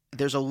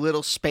 There's a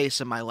little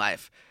space in my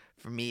life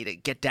for me to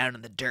get down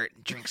in the dirt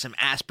and drink some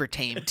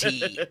aspartame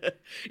tea.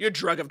 Your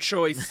drug of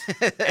choice,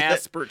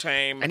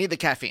 aspartame. I need the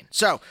caffeine.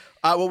 So,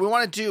 what we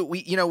want to do,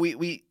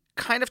 we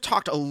kind of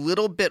talked a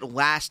little bit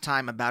last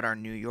time about our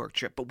New York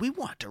trip, but we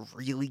want to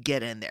really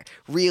get in there,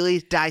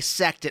 really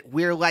dissect it.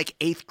 We're like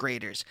 8th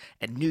graders,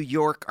 and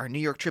our New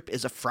York trip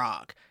is a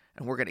frog.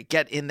 And we're going to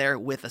get in there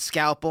with a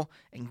scalpel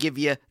and give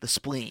you the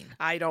spleen.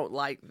 I don't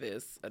like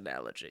this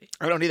analogy.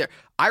 I don't either.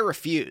 I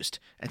refused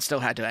and still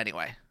had to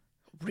anyway.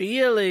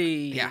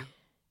 Really? Yeah.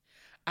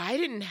 I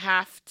didn't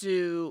have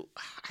to.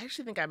 I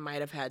actually think I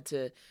might have had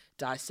to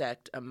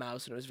dissect a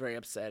mouse, and it was very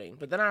upsetting.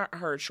 But then I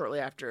heard shortly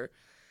after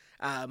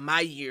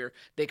my year,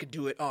 they could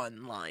do it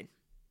online,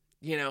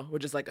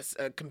 which is like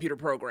a computer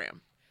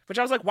program. Which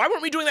I was like, why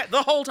weren't we doing that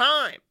the whole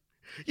time?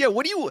 Yeah,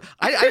 what do you...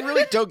 I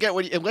really don't get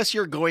unless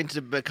you're going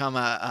to become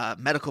a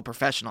medical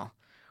professional,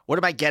 what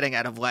am I getting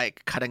out of,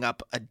 cutting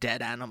up a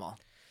dead animal?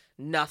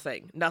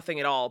 Nothing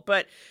at all.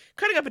 But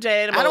cutting up a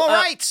dead animal... Animal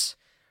Rights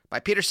by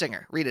Peter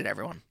Singer. Read it,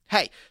 everyone.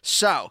 Hey,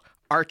 so,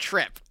 our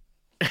trip.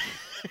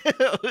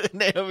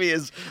 Naomi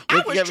is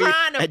looking at me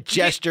and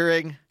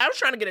gesturing. I was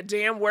trying to get a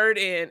damn word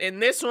in,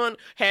 and this one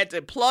had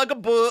to plug a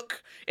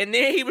book, and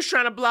then he was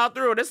trying to blow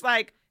through it. It's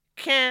like,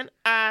 can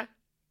I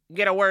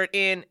get a word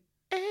in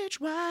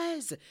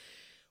edgewise?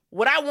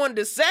 What I wanted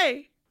to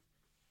say,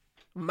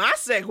 my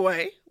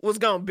segue was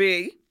going to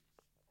be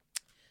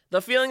the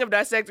feeling of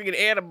dissecting an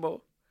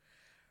animal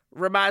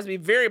reminds me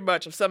very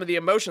much of some of the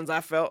emotions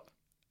I felt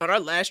on our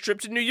last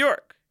trip to New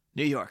York.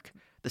 New York,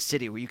 the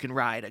city where you can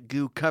ride a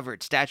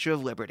goo-covered Statue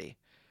of Liberty.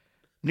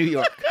 New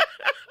York,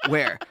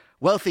 where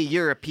wealthy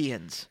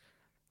Europeans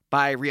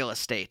buy real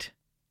estate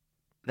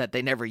that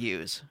they never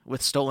use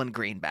with stolen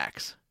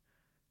greenbacks.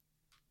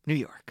 New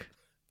York.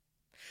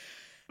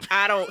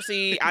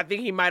 I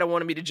think he might have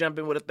wanted me to jump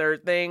in with a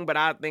third thing, but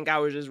I think I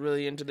was just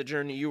really into the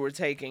journey you were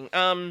taking.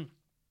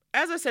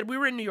 As I said, we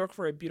were in New York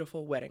for a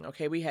beautiful wedding,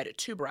 okay? We had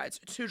 2 brides,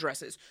 2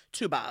 dresses,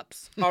 2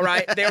 bobs, all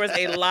right? There was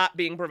a lot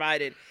being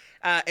provided,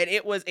 and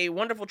it was a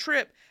wonderful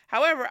trip.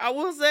 However, I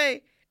will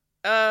say,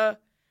 I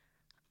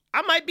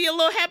might be a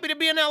little happy to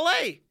be in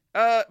L.A.,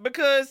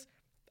 because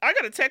I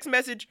got a text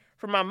message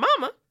from my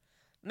mama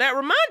that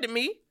reminded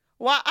me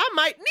why I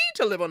might need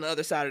to live on the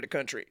other side of the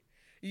country.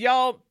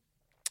 Y'all,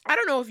 I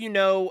don't know if you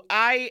know,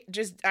 I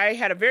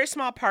had a very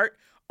small part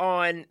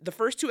on the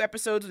first 2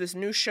 episodes of this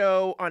new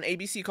show on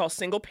ABC called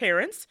Single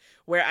Parents,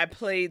 where I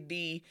played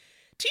the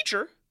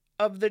teacher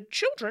of the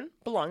children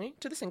belonging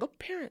to the single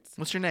parents.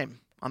 What's your name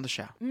on the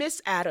show?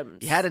 Miss Adams.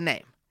 You had a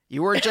name.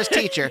 You weren't just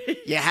teacher.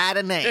 You had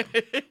a name.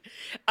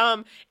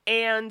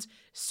 And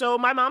so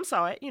my mom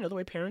saw it, the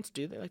way parents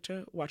do. They like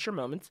to watch your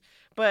moments.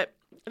 But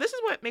this is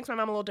what makes my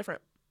mom a little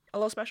different, a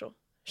little special.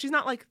 She's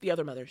not like the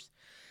other mothers.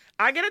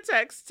 I get a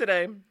text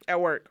today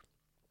at work.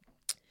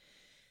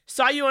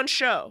 Saw you on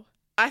show.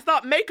 I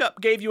thought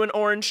makeup gave you an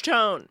orange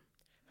tone.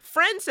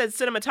 Friend said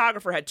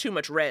cinematographer had too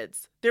much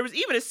reds. There was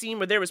even a scene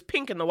where there was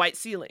pink in the white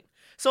ceiling.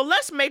 So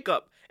less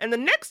makeup. And the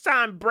next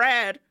time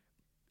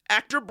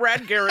actor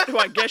Brad Garrett, who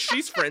I guess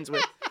she's friends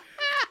with.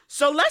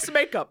 So less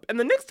makeup. And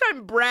the next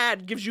time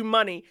Brad gives you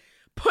money,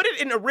 put it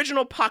in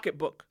original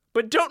pocketbook.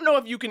 But don't know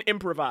if you can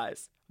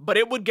improvise. But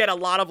it would get a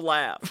lot of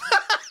laughs.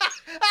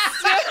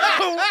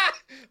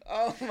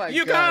 Oh my God.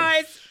 You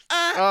guys,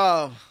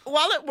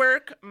 while at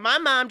work, my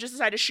mom just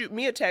decided to shoot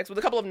me a text with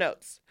a couple of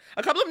notes.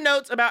 A couple of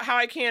notes about how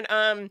I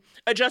can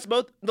adjust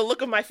both the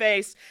look of my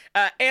face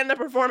and the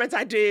performance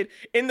I did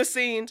in the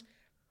scenes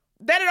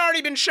that had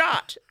already been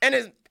shot and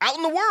is out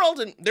in the world,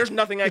 and there's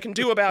nothing I can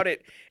do about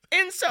it.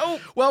 And so...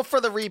 Well,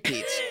 for the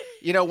repeats,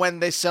 when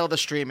they sell the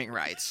streaming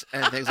rights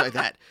and things like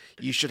that,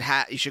 you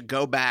should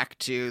go back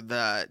to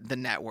the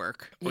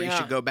network, or you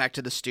should go back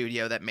to the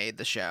studio that made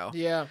the show.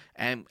 Yeah.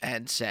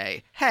 And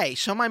say, hey,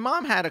 so my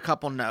mom had a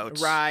couple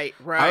notes. Right.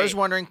 I was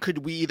wondering, could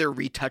we either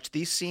retouch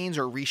these scenes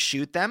or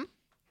reshoot them?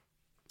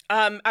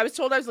 I was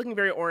told I was looking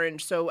very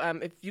orange, so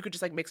if you could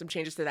just make some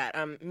changes to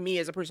that. Me,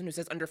 as a person who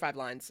says under 5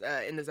 lines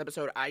in this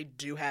episode, I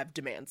do have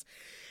demands.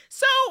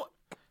 So...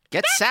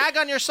 Get SAG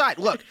on your side.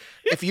 Look,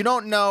 if you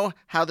don't know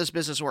how this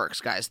business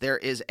works, guys, there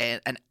is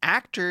an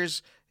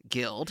actors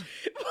guild,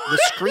 the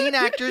Screen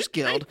Actors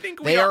Guild.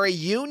 They are a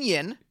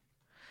union.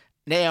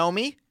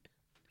 Naomi,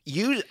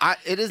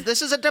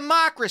 this is a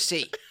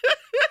democracy.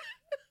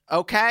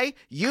 Okay?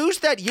 Use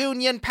that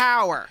union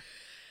power.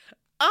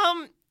 So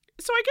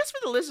I guess for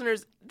the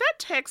listeners, that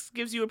text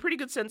gives you a pretty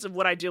good sense of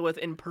what I deal with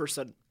in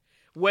person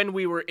when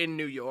we were in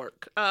New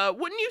York.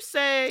 Wouldn't you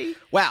say?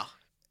 Well,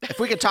 if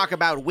we could talk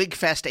about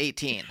Wigfest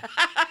 18.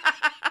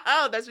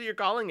 Oh, that's what you're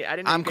calling it. I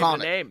didn't I'm even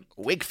calling give the name.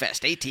 it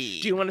Wigfest AT. Do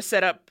you want to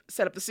set up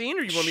the scene,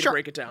 or you want me to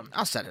break it down?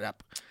 I'll set it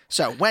up.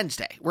 So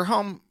Wednesday, we're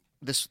home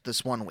this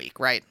 1 week,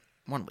 right?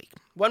 1 week.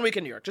 1 week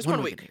in New York. Just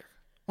 1 week. In New York.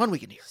 1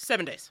 week in New York.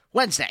 7 days.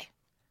 Wednesday.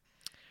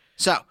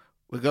 So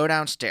we go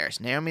downstairs.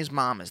 Naomi's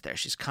mom is there.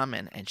 She's come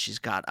in, and she's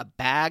got a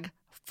bag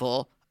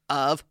full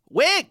of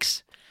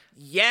wigs.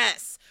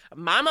 Yes.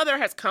 My mother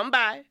has come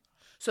by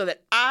so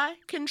that I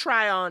can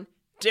try on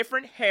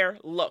different hair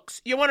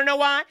looks. You want to know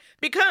why?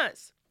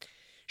 Because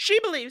she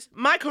believes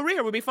my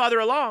career would be farther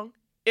along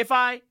if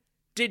I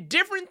did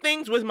different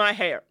things with my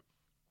hair.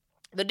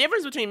 The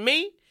difference between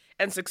me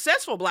and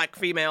successful black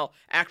female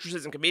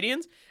actresses and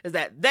comedians is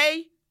that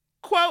they,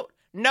 quote,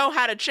 know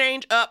how to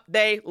change up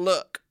they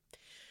look.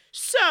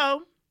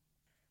 So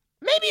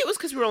maybe it was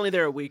because we were only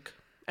there a week.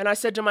 And I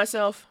said to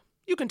myself,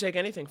 you can take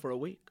anything for a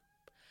week.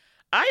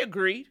 I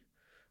agreed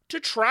to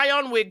try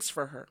on wigs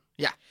for her.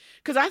 Yeah.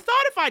 Because I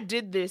thought if I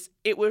did this,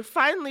 it would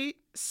finally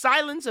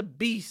silence a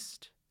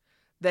beast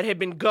that had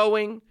been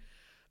going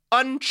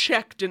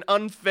unchecked and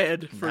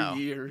unfed for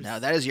years. No,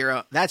 that's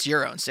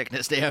your own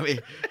sickness, Naomi,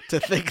 to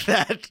think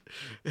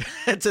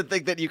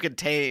that you can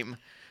tame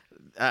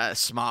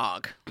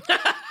smog.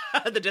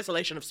 The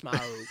desolation of smog.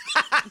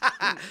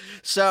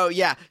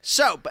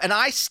 And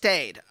I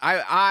stayed.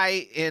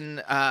 I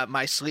in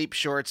my sleep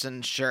shorts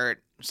and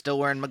shirt, still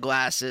wearing my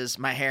glasses,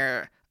 my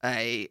hair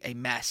a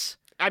mess.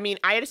 I mean,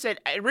 I said,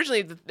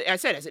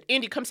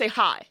 Andy, come say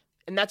hi.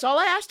 And that's all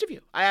I asked of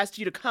you. I asked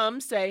you to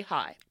come say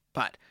hi.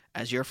 But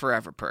as your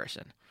forever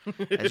person,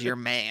 as your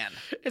man.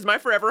 As my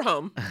forever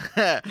home,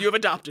 you have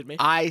adopted me.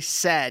 I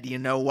said, you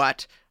know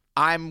what?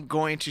 I'm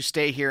going to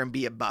stay here and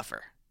be a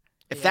buffer.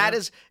 If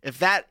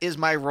that is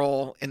my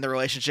role in the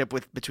relationship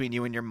between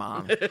you and your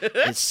mom,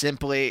 it's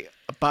simply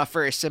a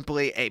buffer, is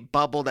simply a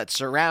bubble that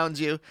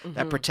surrounds you,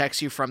 that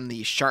protects you from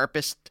the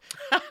sharpest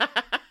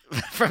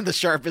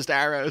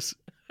arrows,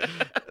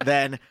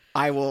 then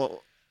I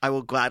will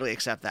gladly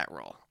accept that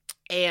role.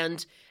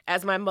 And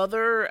as my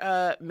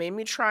mother made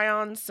me try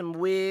on some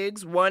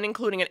wigs, one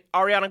including an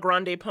Ariana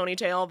Grande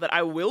ponytail that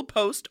I will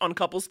post on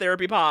Couples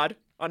Therapy Pod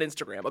on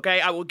Instagram,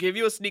 okay? I will give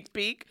you a sneak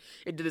peek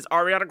into this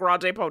Ariana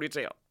Grande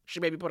ponytail she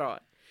made me put on.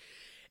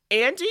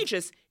 Andy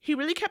he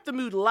really kept the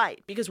mood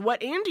light, because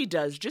what Andy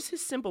does, just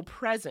his simple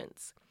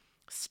presence,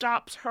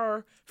 stops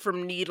her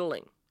from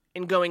needling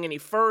and going any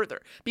further,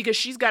 because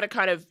she's got to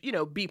kind of,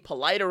 be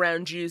polite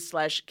around you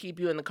 / keep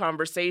you in the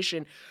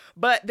conversation.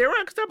 But there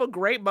were a couple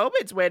great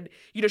moments when,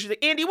 she's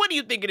like, Andy, what do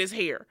you think of his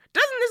hair?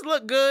 Doesn't this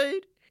look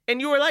good? And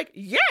you were like,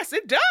 yes,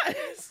 it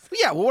does.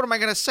 Yeah, well, what am I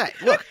going to say?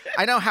 Look,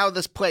 I know how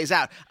this plays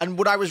out. And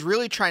what I was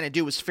really trying to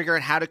do was figure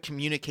out how to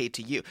communicate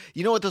to you.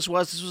 You know what this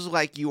was? This was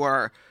like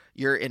you're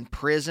in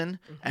prison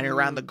and you're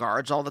around the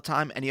guards all the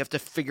time, and you have to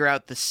figure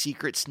out the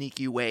secret,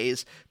 sneaky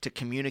ways to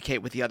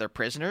communicate with the other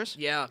prisoners.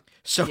 Yeah.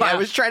 So I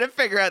was trying to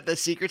figure out the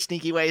secret,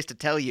 sneaky ways to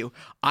tell you,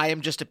 I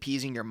am just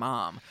appeasing your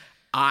mom.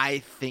 I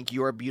think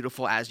you are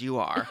beautiful as you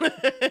are.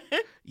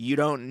 You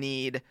don't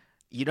need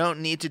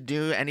to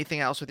do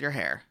anything else with your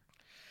hair.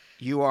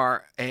 You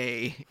are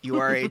a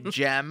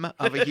gem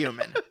of a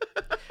human.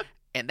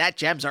 And that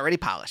gem's already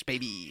polished,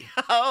 baby.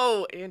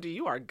 Oh, Andy,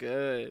 you are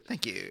good.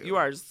 Thank you. You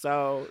are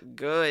so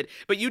good.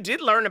 But you did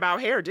learn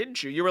about hair,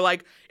 didn't you? You were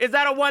like, is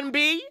that a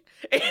 1B?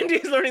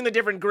 Andy's learning the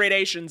different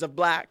gradations of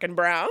black and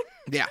brown.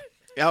 Yeah.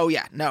 Oh,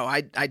 yeah. No,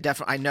 I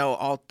definitely,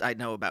 I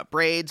know about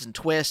braids and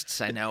twists.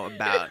 I know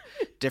about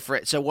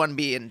different, so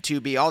 1B and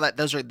 2B, all that,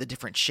 those are the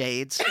different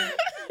shades.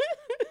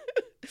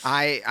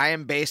 I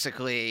am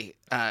basically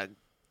a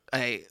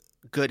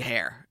good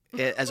hair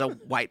as a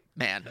white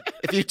man.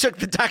 If you took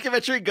the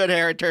documentary Good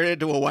Hair and turned it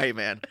into a white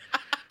man,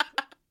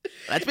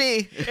 that's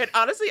me. And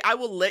honestly, I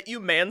will let you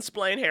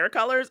mansplain hair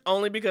colors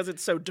only because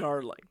it's so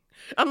darling.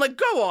 I'm like,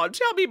 go on,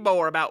 tell me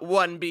more about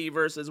 1B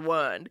versus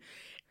 1.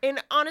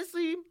 And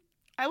honestly,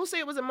 I will say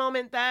it was a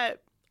moment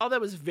that, although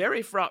it was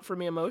very fraught for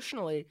me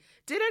emotionally,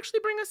 did actually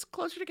bring us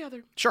closer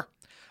together. Sure.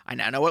 I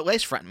now know what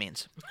lace front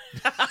means.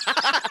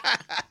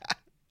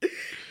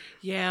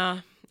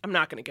 Yeah, I'm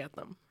not going to get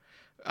them.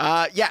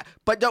 Yeah,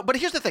 but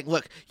here's the thing.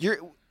 Look,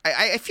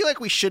 I feel like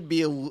we should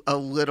be a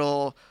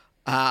little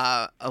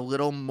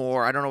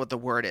more. I don't know what the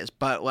word is,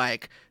 but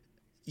like,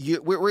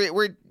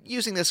 we're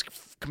using this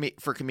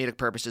for comedic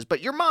purposes.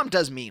 But your mom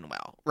does mean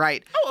well,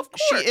 right? Oh, of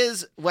course. She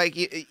is like,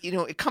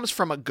 it comes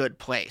from a good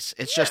place.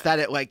 It's just that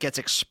it like gets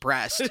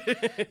expressed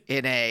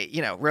in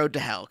a road to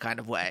hell kind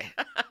of way,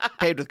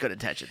 paved with good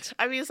intentions.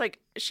 I mean, it's like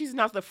she's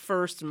not the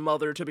first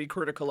mother to be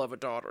critical of a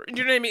daughter.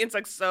 You know what I mean? It's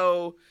like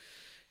so.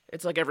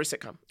 It's like every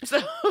sitcom.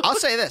 So I'll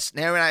say this.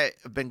 Naomi and I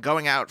have been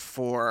going out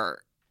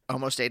for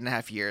almost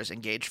 8.5 years,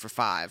 engaged for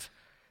 5.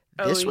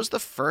 This was the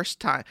first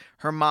time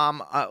her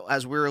mom,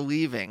 as we were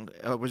leaving,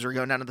 as we were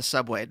going down to the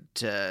subway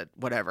to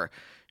whatever,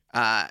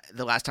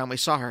 the last time we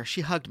saw her,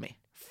 she hugged me.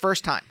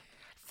 First time.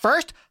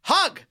 First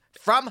hug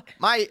from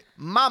my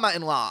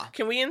mama-in-law.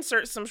 Can we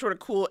insert some sort of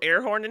cool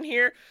air horn in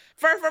here?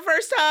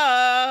 First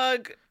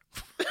hug.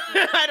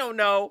 I don't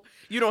know.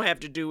 You don't have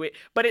to do it.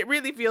 But it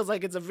really feels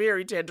like it's a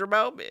very tender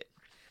moment.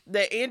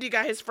 that Andy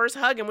got his first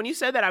hug. And when you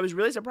said that, I was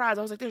really surprised.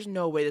 I was like, there's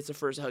no way that's the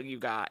first hug you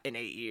got in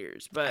 8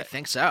 years. But I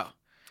think so.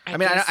 I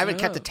haven't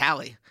kept a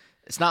tally.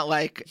 It's not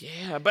like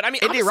but I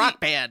mean, indie rock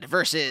band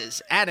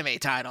versus anime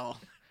title.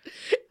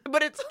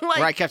 But it's like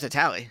where I kept a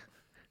tally.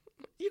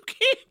 You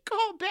can't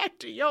call back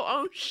to your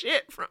own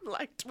shit from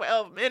like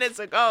 12 minutes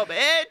ago,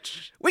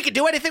 bitch. We can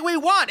do anything we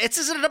want. It's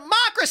a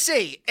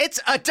democracy. It's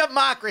a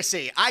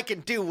democracy. I can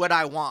do what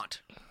I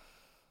want.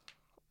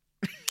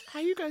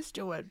 How you guys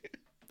doing?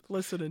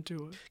 Listening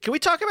to it. Can we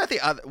talk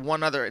about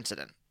one other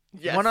incident?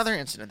 Yes. One other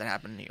incident that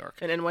happened in New York.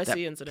 An NYC that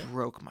incident.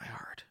 Broke my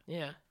heart.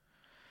 Yeah.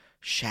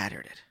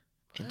 Shattered it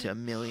into a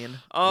million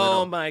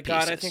Oh my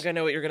God, pieces. I think I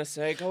know what you're going to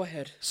say. Go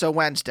ahead. So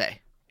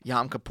Wednesday,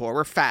 Yom Kippur,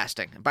 we're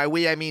fasting. By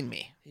we, I mean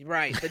me.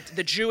 Right.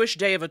 The Jewish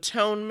Day of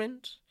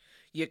Atonement.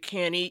 You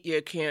can't eat,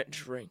 you can't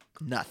drink.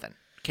 Nothing.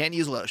 Can't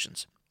use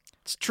lotions.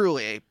 It's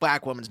truly a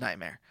black woman's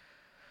nightmare.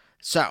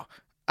 So,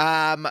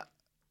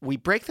 we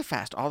break the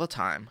fast all the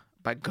time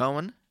by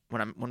going,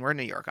 when we're in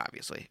New York,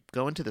 obviously,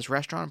 going to this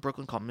restaurant in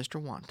Brooklyn called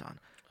Mr. Wonton.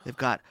 They've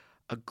got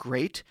a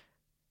great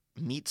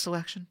meat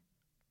selection.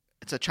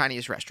 It's a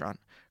Chinese restaurant.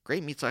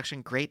 Great meat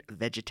selection, great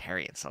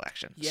vegetarian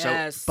selection.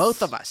 Yes. So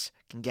both of us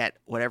can get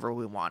whatever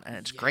we want, and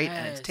it's great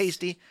and it's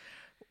tasty.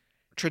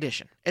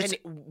 Tradition. And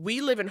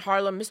we live in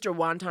Harlem. Mr.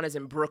 Wonton is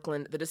in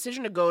Brooklyn. The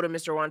decision to go to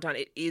Mr. Wonton,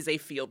 it is a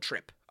field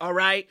trip. All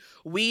right?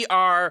 We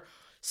are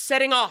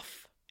setting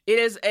off. It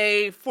is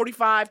a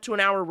 45 to an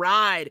hour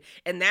ride.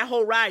 And that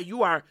whole ride,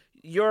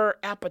 your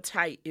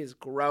appetite is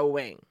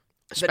growing.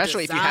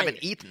 Especially if you haven't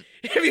eaten.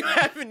 If you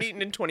haven't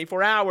eaten in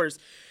 24 hours.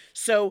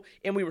 So,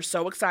 and we were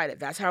so excited.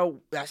 That's how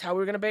we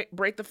were going to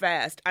break the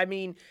fast. I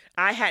mean,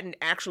 I hadn't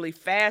actually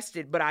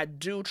fasted, but I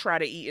do try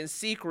to eat in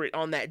secret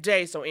on that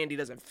day so Andy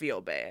doesn't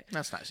feel bad.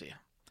 That's nice of you.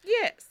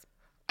 Yes.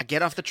 I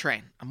get off the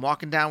train. I'm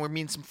walking down. We're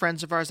meeting some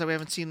friends of ours that we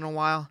haven't seen in a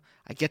while.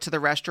 I get to the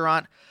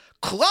restaurant.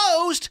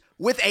 Closed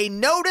with a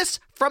notice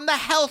from the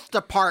health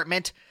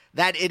department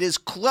that it is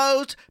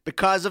closed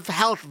because of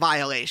health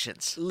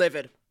violations.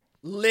 Livid.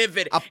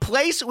 A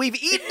place we've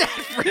eaten at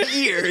for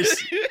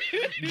years.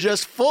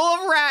 Just full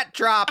of rat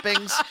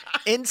droppings,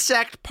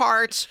 insect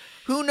parts,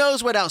 who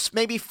knows what else.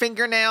 Maybe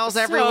fingernails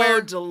everywhere.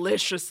 So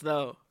delicious,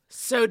 though.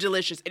 So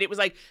delicious. And it was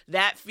like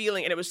that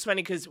feeling. And it was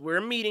funny because we're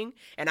meeting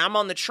and I'm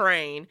on the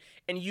train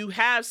and you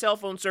have cell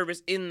phone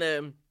service in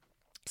the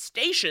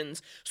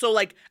stations. So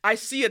like I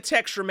see a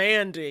text from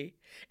Andy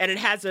and it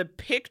has a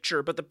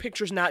picture, but the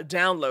picture's not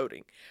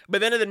downloading.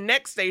 But then at the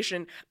next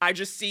station, I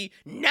just see,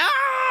 no!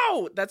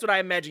 That's what I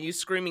imagine, you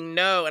screaming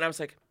no. And I was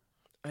like,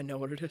 I know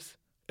what it is.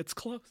 It's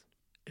closed.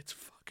 It's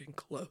fucking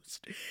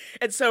closed.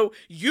 And so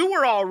you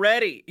were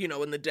already,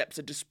 in the depths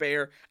of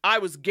despair. I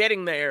was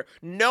getting there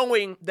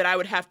knowing that I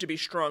would have to be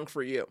strong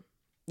for you.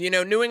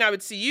 Knowing I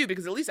would see you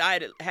because at least I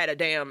had a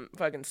damn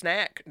fucking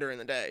snack during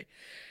the day.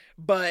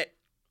 But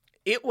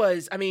it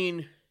was,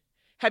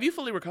 have you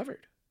fully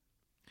recovered?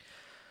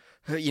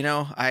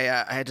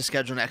 I had to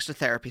schedule an extra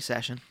therapy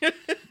session.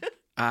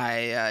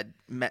 I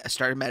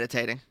started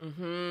meditating.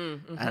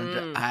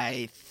 And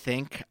I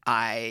think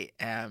I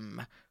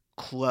am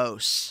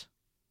close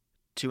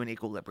to an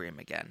equilibrium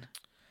again.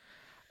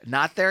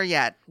 Not there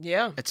yet.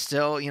 Yeah. It's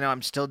still,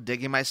 I'm still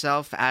digging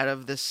myself out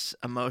of this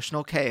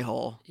emotional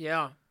K-hole.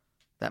 Yeah.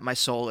 That my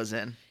soul is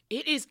in.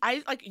 It is.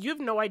 You have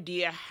no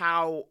idea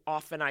how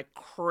often I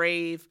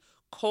crave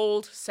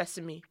cold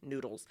sesame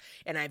noodles,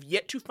 and I've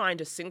yet to find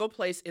a single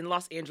place in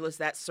Los Angeles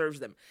that serves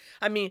them.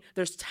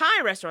 There's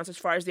Thai restaurants as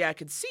far as the eye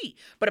could see,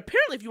 but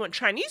apparently if you want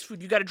Chinese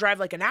food, you got to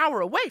drive like an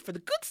hour away for the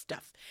good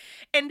stuff.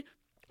 And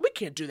we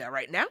can't do that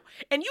right now.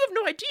 And you have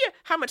no idea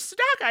how much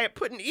stock I have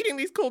put in eating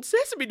these cold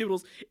sesame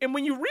noodles. And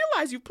when you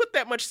realize you put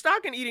that much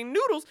stock in eating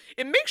noodles,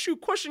 it makes you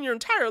question your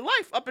entire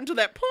life up until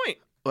that point.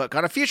 Look,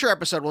 on a future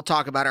episode, we'll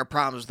talk about our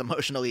problems with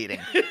emotional eating.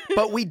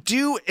 But we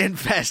do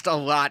invest a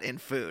lot in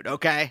food,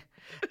 okay?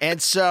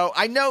 And so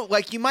I know,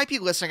 you might be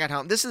listening at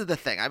home. This is the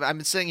thing. I've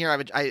been sitting here.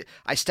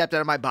 I stepped out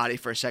of my body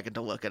for a second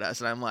to look at us,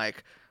 and I'm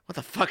like, what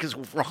the fuck is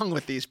wrong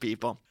with these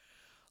people?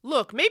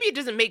 Look, maybe it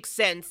doesn't make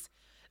sense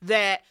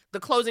that the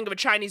closing of a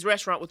Chinese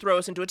restaurant would throw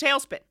us into a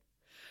tailspin.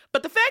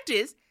 But the fact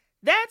is,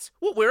 that's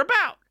what we're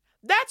about.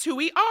 That's who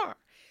we are.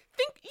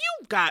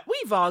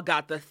 We've all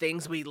got the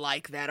things we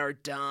like that are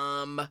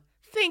dumb.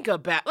 Think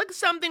about,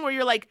 something where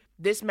you're like,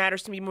 this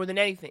matters to me more than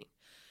anything.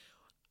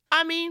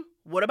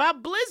 What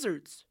about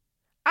blizzards?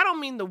 I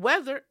don't mean the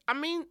weather. I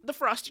mean the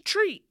frosty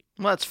treat.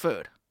 Well, it's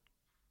food.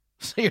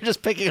 So you're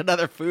just picking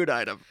another food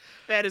item.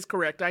 That is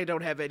correct. I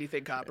don't have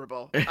anything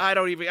comparable. I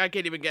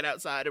can't even get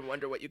outside and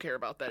wonder what you care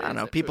about that. I don't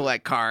know. People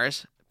like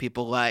cars.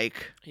 People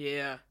like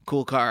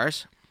cool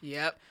cars.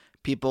 Yep.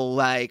 People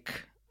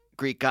like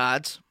Greek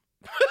gods.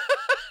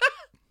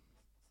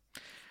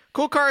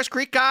 Cool cars,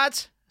 Greek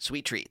gods,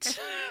 sweet treats.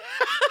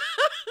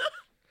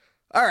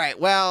 All right.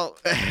 Well,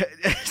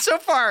 so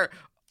far,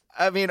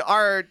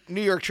 our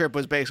New York trip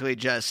was basically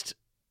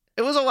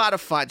it was a lot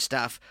of fun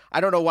stuff.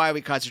 I don't know why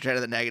we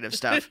concentrated on the negative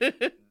stuff.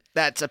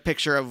 That's a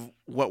picture of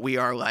what we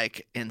are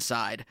like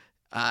inside.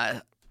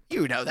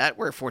 You know that.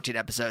 We're 14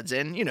 episodes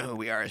in. You know who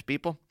we are as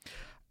people.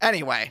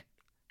 Anyway,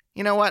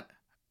 you know what?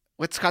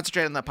 Let's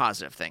concentrate on the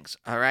positive things,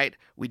 all right?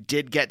 We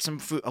did get some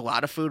food, a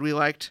lot of food we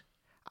liked.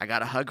 I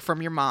got a hug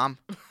from your mom.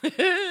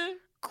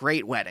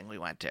 Great wedding we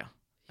went to.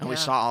 And we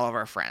saw all of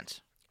our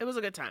friends. It was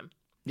a good time.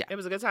 Yeah. It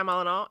was a good time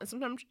all in all. And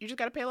sometimes you just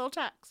got to pay a little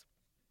tax.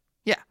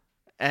 Yeah.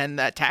 And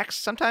that tax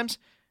sometimes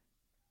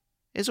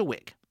is a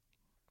wig.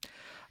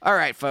 All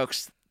right,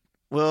 folks.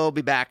 We'll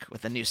be back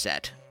with a new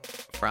set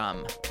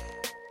from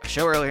a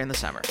show earlier in the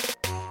summer.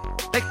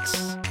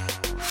 Thanks.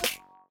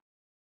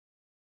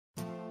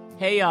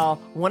 Hey y'all,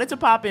 wanted to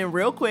pop in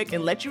real quick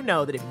and let you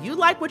know that if you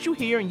like what you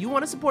hear and you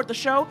want to support the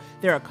show,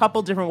 there are a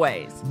couple different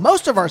ways.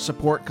 Most of our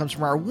support comes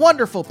from our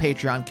wonderful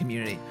Patreon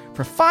community.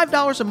 For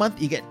 $5 a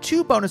month, you get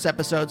 2 bonus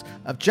episodes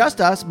of just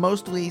us,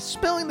 mostly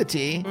spilling the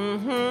tea,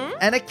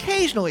 and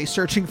occasionally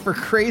searching for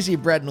crazy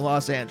bread in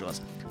Los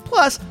Angeles.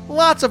 Plus,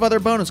 lots of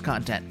other bonus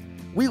content.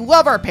 We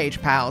love our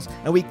page pals,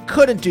 and we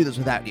couldn't do this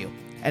without you.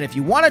 And if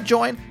you want to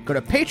join, go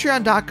to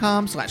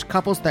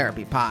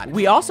patreon.com/couplestherapypod.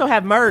 We also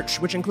have merch,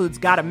 which includes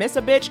Gotta Miss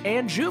a Bitch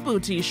and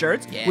Jubu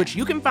t-shirts, which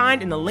you can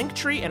find in the link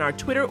tree in our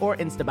Twitter or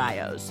Insta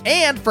bios.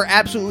 And for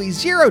absolutely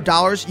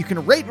 $0, you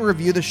can rate and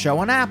review the show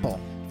on Apple.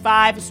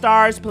 5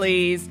 stars,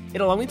 please.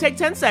 It'll only take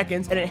 10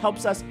 seconds, and it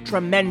helps us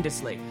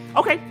tremendously.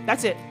 Okay,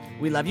 that's it.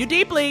 We love you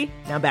deeply.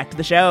 Now back to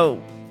the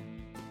show.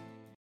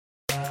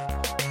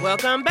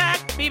 Welcome back,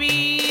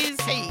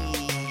 BBs. Hey.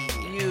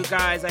 You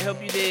guys, I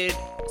hope you did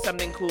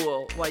something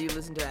cool while you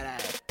listen to that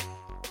ad.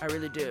 I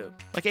really do.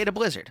 Like ate a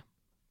Blizzard.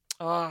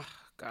 Oh,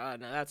 God,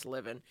 now that's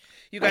living.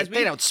 You guys,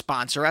 they don't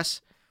sponsor us.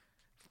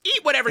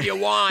 Eat whatever you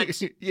want.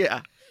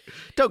 Yeah.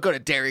 Don't go to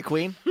Dairy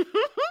Queen.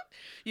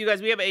 You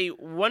guys, we have a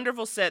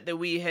wonderful set that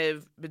we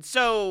have been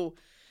so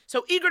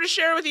eager to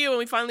share with you, and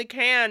we finally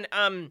can.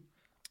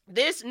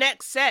 This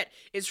next set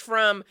is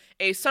from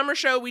a summer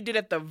show we did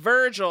at the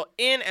Virgil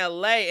in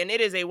LA, and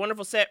it is a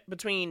wonderful set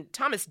between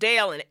Thomas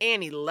Dale and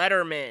Annie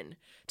Letterman.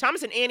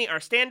 Thomas and Annie are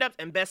stand-ups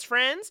and best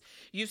friends.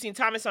 You've seen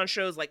Thomas on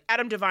shows like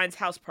Adam Devine's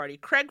House Party,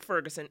 Craig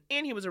Ferguson,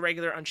 and he was a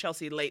regular on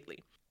Chelsea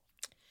Lately.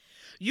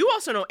 You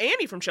also know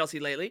Annie from Chelsea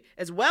Lately,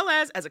 as well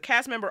as a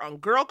cast member on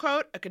Girl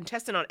Code, a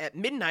contestant on At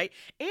Midnight,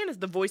 and as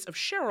the voice of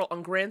Cheryl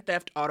on Grand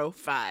Theft Auto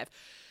 5.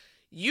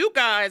 You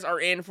guys are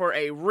in for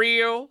a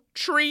real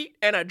treat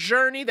and a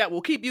journey that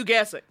will keep you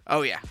guessing.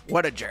 Oh, yeah.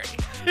 What a journey.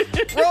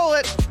 Roll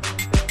it.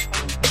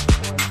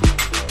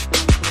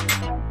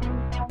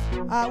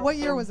 What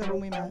year was it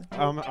when we met? I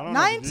don't know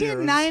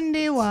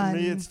 1991. To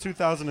me, it's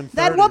 2030.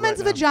 That woman's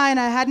right now.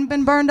 vagina hadn't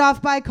been burned off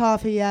by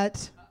coffee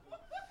yet.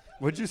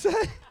 What'd you say?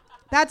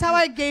 That's how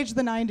I gauged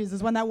the 90s,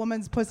 is when that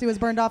woman's pussy was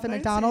burned off in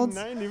McDonald's.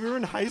 1990, we were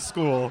in high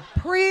school.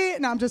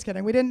 No, I'm just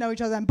kidding. We didn't know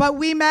each other then. But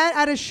we met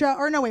at a show.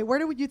 Or no, wait, where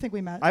did you think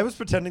we met? I was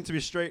pretending to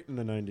be straight in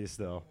the 90s,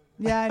 though.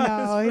 Yeah, I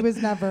know. He was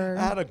never.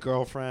 I had a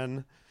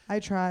girlfriend. I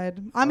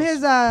tried. I'm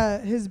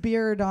his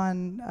beard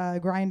on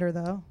Grindr,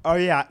 though. Oh,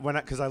 yeah,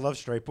 because I love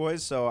straight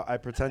boys, so I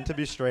pretend to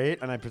be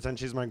straight, and I pretend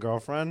she's my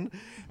girlfriend,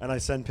 and I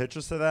send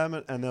pictures to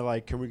them, and they're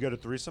like, can we get a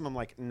threesome? I'm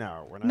like,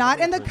 no, we're not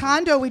in the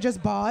condo we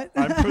just bought.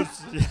 Yeah.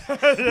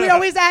 We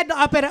always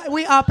up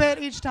it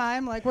each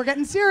time, like, we're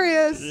getting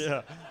serious.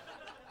 Yeah.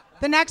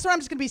 The next one, I'm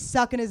just going to be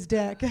sucking his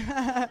dick.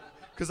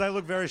 Because I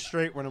look very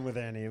straight when I'm with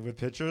Annie with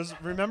pictures.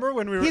 Remember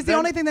when we were... He's the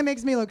only thing that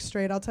makes me look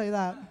straight, I'll tell you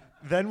that.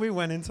 Then we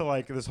went into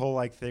like this whole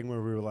like thing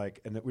where we were like,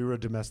 and we were a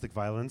domestic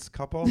violence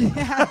couple.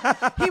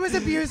 Yeah. He was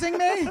abusing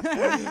me.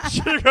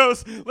 She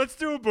goes, let's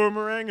do a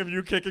boomerang of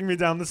you kicking me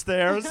down the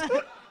stairs.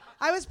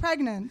 I was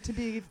pregnant, to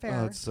be fair.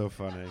 Oh, it's so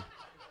funny.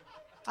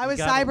 I was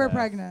cyber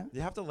pregnant.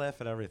 You have to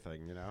laugh at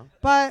everything, you know?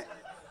 But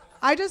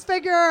I just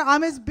figure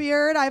I'm his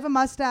beard. I have a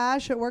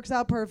mustache. It works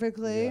out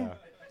perfectly. Yeah.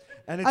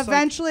 And it's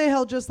eventually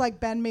he'll just like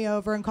bend me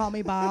over and call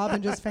me Bob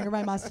and just finger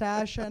my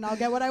mustache, and I'll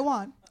get what I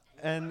want.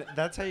 And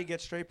that's how you get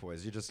straight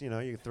boys. You just,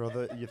 you throw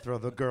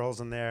the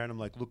girls in there, and I'm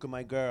like, look at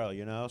my girl,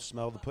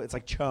 smell the it's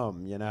like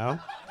chum,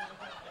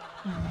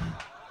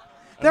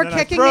 They're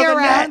kicking me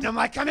around. I'm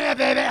like, come here,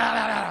 baby.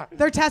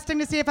 They're testing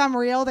to see if I'm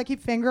real. They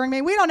keep fingering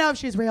me. We don't know if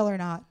she's real or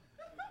not.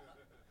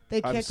 They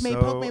kick me,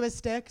 poke me with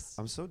sticks.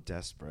 I'm so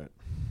desperate.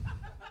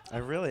 I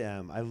really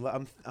am.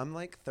 I'm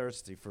like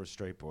thirsty for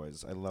straight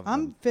boys. I love them.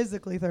 I'm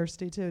physically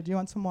thirsty too. Do you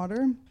want some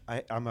water?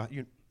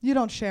 You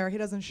don't share. He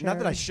doesn't share. Not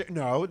that I share.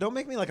 No, don't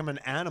make me like I'm an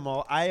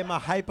animal. I am a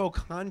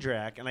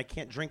hypochondriac, and I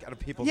can't drink out of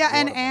people's water.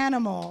 An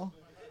animal.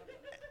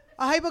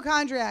 A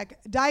hypochondriac.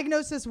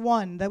 Diagnosis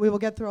 1, that we will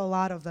get through a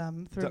lot of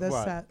them through this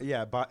set.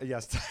 Yeah,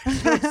 yes.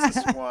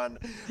 Diagnosis 1.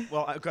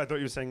 Well, I thought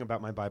you were saying about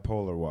my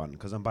bipolar 1,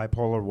 because I'm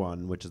bipolar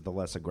 1, which is the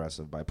less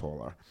aggressive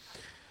bipolar.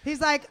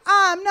 He's like,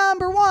 I'm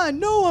number 1.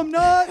 No, I'm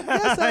not.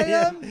 Yes, I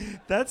am.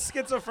 That's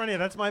schizophrenia.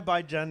 That's my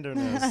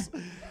bigenderness.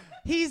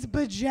 He's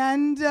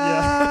bagenda.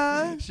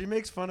 Yeah. She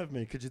makes fun of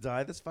me. Could you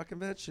die, this fucking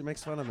bitch? She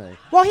makes fun of me.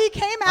 Well, he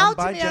came out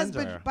to me as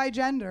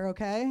bigender,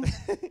 okay?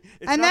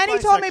 And then he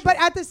told me, but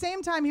at the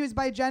same time, he was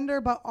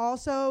bigender, but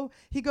also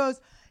he goes,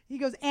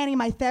 Annie,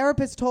 my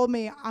therapist told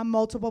me I'm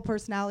multiple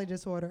personality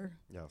disorder.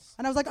 Yes.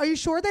 And I was like, are you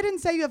sure they didn't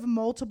say you have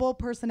multiple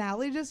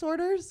personality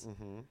disorders?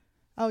 Mm-hmm.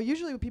 Oh,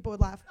 usually people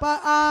would laugh. But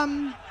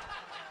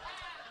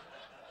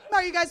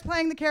Are you guys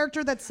playing the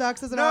character that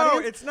sucks as an No,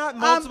 audience? it's not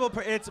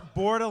multiple. It's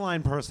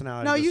borderline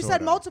personality. No, you disorder.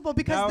 said multiple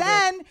because No,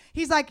 then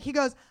he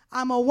goes,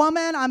 I'm a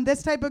woman. I'm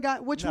this type of guy.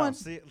 Which one?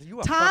 See, you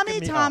are Tommy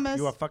fucking me Thomas. Up.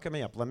 You are fucking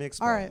me up. Let me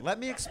explain. All right. Let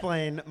me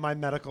explain my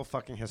medical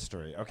fucking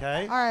history,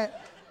 okay? All right.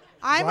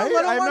 I'm Right? a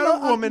little more I'm not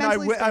a woman.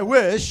 mentally I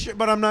wish,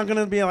 but I'm not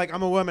gonna be like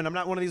I'm a woman. I'm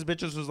not one of these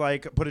bitches who's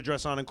like put a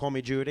dress on and call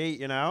me Judy.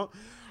 You know.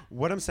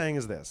 What I'm saying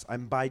is this: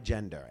 I'm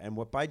bigender, and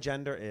what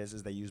bigender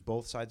is they use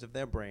both sides of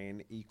their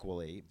brain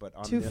equally, but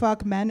on to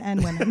fuck men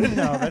and women.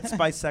 No, that's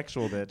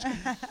bisexual, bitch.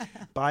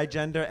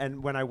 Bigender,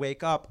 and when I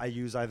wake up, I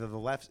use either the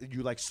left.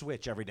 You like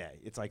switch every day.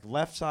 It's like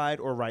left side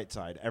or right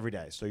side every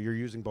day. So you're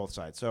using both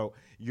sides. So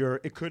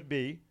it could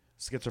be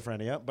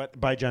schizophrenia, but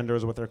bigender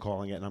is what they're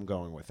calling it, and I'm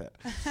going with it.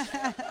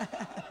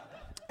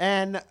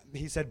 And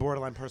he said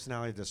borderline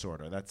personality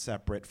disorder. That's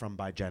separate from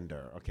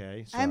bigender,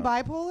 okay? So and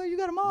bipolar? You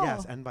got them all.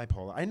 yes, and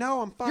bipolar. I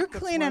know, I'm fucked. You're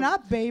cleaning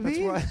up, baby.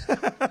 You're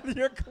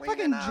cleaning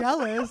fucking up.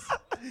 jealous.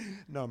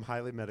 No, I'm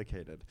highly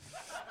medicated.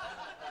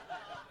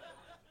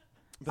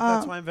 But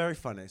that's why I'm very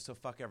funny, so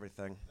fuck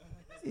everything.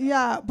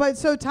 Yeah, but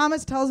so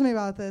Thomas tells me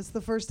about this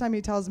the first time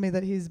he tells me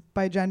that he's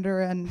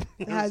bigender and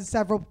has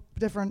several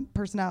different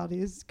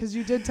personalities. Because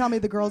you did tell me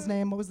the girl's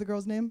name. What was the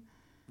girl's name?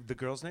 The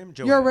girl's name?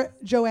 Joanna.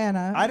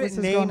 Joanna. I was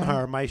didn't his girl name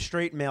her. My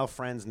straight male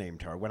friends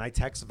named her. When I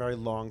text a very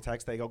long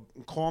text, they go,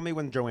 call me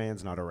when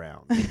Joanne's not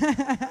around.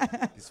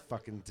 These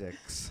fucking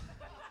dicks.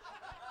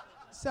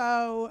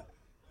 So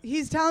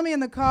he's telling me in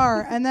the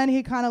car, and then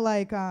he kind of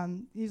like,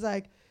 he's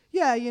like,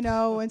 yeah, you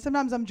know, and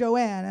sometimes I'm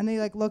Joanne. And he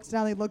like looks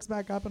down, he looks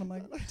back up, and I'm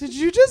like, did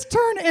you just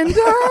turn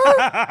into her?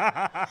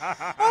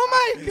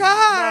 Oh my God. No,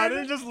 I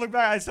didn't just look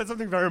back. I said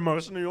something very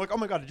emotional. You're like, oh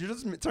my God, did you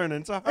just turn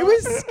into her? It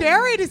was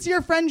scary to see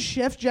your friend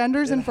shift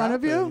genders in front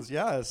of you.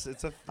 Yes,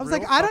 it's a I was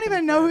like, I don't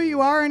even know who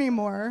you are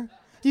anymore.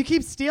 You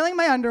keep stealing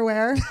my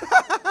underwear.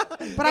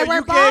 But I wear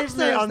you boxers.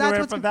 Gave me underwear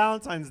That's for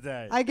Valentine's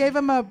Day. I gave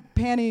him a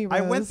panty rose.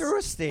 I went through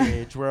a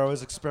stage where I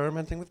was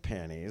experimenting with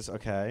panties,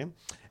 okay?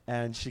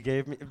 And she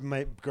gave me,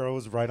 my girl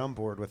was right on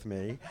board with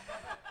me.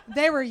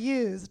 They were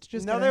used.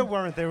 Just no, kidding. they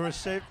weren't. They were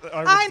shaped.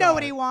 I know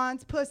what he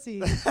wants.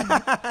 Pussy.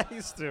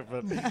 He's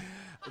stupid.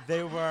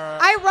 They were.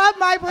 I rub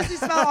my pussy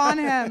smell on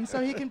him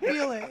so he can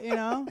feel it, you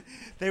know?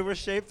 They were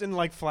shaped in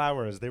like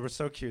flowers. They were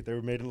so cute. They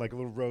were made in like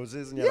little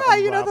roses. And yeah,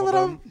 you know the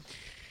little. Them.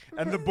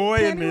 And the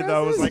boy in me,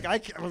 though, was like,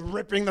 I was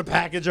ripping the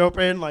package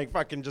open, like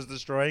fucking just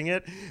destroying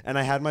it. And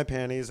I had my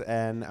panties,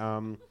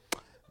 and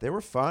they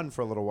were fun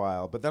for a little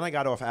while. But then I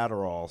got off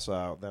Adderall,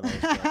 so then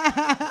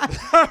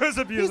I was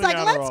abusing He's like,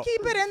 Adderall. let's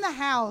keep it in the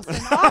house and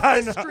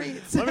off the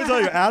streets. Let me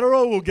tell you,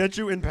 Adderall will get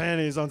you in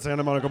panties on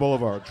Santa Monica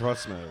Boulevard.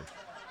 Trust me.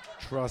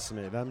 Trust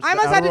me. I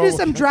must have to do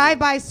some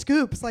drive-by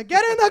scoops. Like,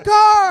 get in the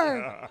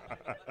car.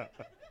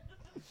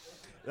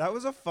 That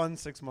was a fun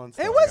 6 months.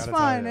 It was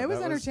fun. It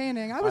was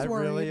entertaining. I was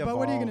worried, really but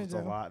what are you going to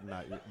evolved do? a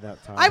lot in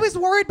that time. I was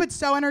worried, but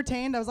so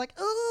entertained. I was like,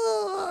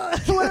 ugh,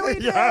 what do we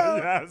do?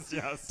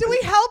 Yes. Do we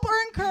help or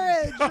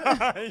encourage?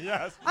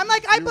 Yes. I'm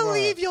like, I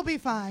believe you'll be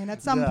fine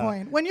at some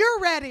point. When you're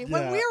ready.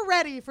 When Yeah. we're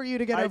ready for you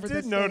to get over this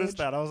I did notice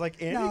that. I was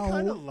like, Andy No.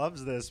 kind of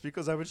loves this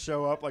because I would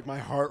show up like my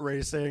heart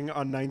racing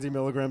on 90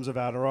 milligrams of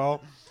Adderall.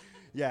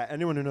 Yeah,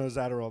 anyone who knows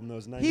Adderall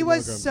knows 90 He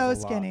milligrams was so is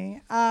a lot.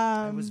 skinny.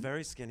 I was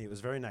very skinny. It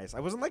was very nice. I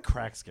wasn't like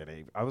crack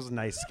skinny. I was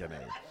nice skinny.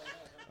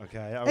 Okay.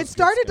 I was It good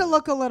started to skinny.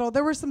 look a little.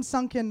 There were some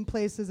sunken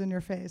places in your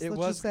face. It Let's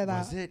was. just say that.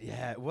 Was it?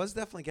 Yeah, it was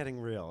definitely getting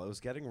real. It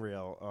was getting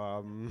real.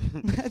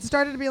 It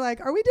started to be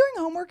like, are we doing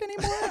homework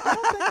anymore?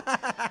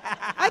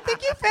 I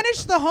think you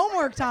finished the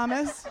homework,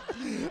 Thomas.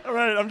 All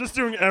right, I'm just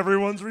doing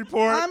everyone's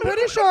report. I'm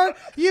pretty sure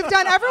you've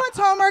done everyone's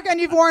homework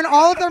and you've worn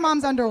all of their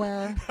mom's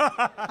underwear.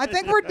 I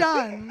think we're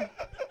done.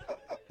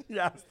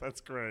 Yes,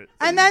 that's great.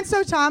 And then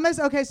so Thomas,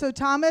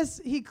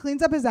 he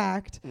cleans up his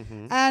act.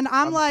 And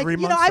I'm like, 3 you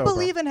know, months I sober.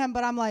 believe in him,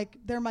 but I'm like,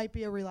 there might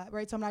be a relapse,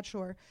 right? So I'm not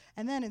sure.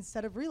 And then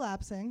instead of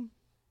relapsing,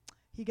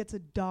 he gets a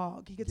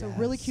dog. He gets a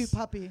really cute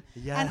puppy.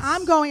 Yes. And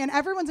I'm going, and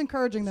everyone's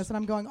encouraging this, and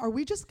I'm going, are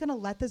we just going to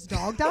let this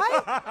dog die?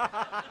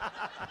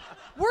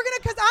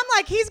 Because I'm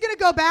like, he's going to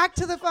go back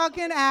to the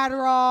fucking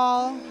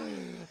Adderall.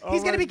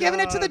 He's going to be giving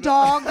it to the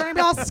dog. They're going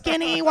to be all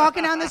skinny,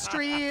 walking down the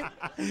street.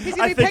 He's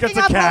going to be picking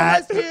up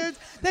homeless dudes.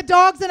 The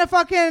dog's in a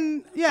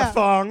fucking, A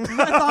thong.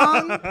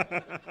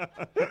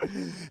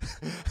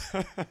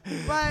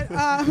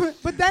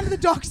 But then the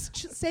dog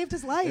saved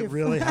his life. It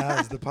really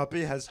has. The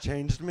puppy has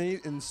changed me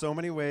in so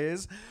many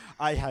ways.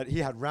 He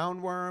had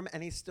roundworm,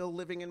 and he's still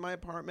living in my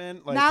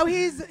apartment. Like, now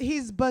he's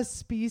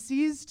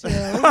species too.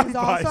 He's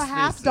also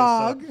half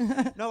dog.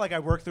 No, like I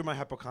worked through my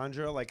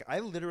hypochondria. Like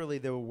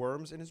there were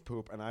worms in his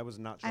poop, and I was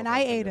not sure. And if I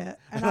was ate gonna- it,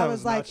 and I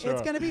was not like, sure.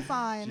 it's gonna be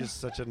fine. She's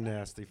such a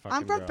nasty fucking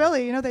I'm from girl.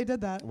 Philly. You know they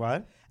did that.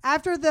 What?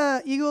 After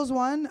the Eagles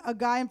won, a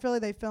guy in Philly,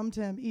 they filmed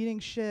him eating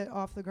shit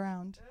off the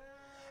ground.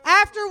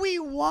 After we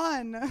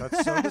won.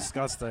 That's so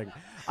disgusting.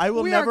 I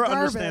will We are never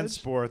understand garbage.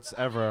 sports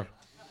ever.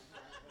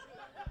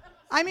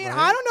 I mean, Right?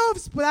 I don't know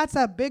if that's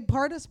a big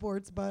part of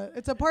sports, but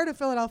it's a part of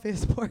Philadelphia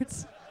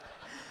sports.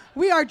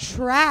 We are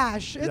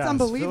trash. It's Yes,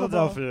 unbelievable.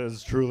 Philadelphia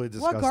is truly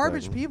disgusting. What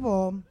garbage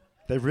people.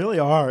 They really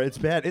are. It's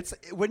bad. It's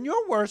when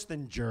you're worse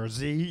than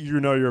Jersey, you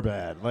know you're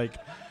bad. Like,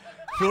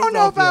 I don't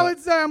know if I would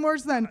say I'm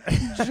worse than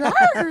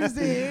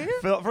Jersey.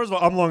 First of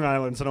all, I'm Long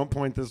Island, so don't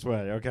point this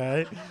way,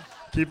 okay?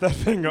 Keep that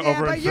finger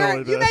over in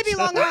Philly. You may be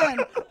Long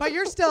Island, but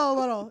you're still a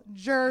little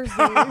Jersey.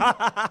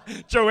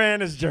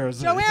 Joanne is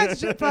Jersey.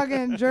 Joanne's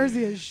fucking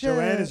Jersey as shit.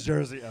 Joanne is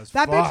Jersey as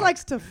that fuck. bitch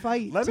likes to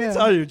fight. Let me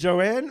tell you,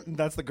 Joanne,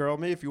 that's the girl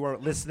me, if you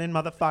weren't listening,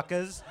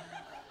 motherfuckers.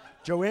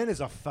 Joanne is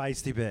a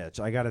feisty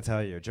bitch. I gotta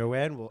tell you,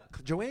 Joanne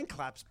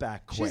claps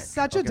back quick. She's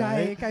such a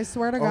dyke. I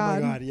swear to God.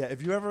 Oh my God, yeah.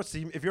 If you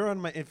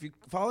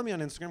follow me on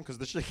Instagram, because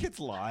the shit gets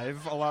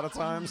live a lot of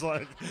times.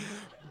 Like,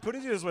 put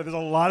it this way, there's a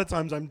lot of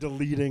times I'm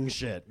deleting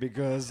shit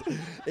because it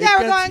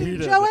gets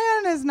heated.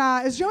 Joanne is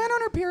not. Is Joanne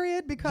on her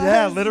period? Because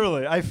yeah,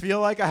 literally, I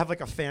feel like I have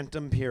like a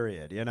phantom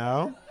period. You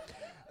know.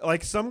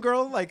 Like some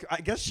girl, like I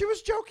guess she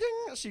was joking.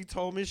 She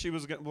told me she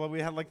was we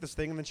had like this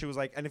thing, and then she was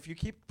like, "And if you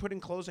keep putting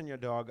clothes on your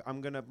dog,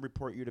 I'm gonna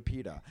report you to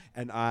PETA."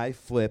 And I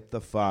flipped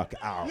the fuck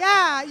out.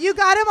 Yeah, you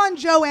got him on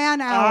Joanne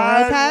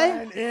hour, okay? I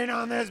went in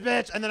on this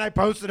bitch, and then I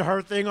posted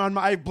her thing on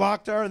I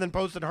blocked her, and then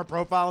posted her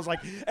profile. I was like,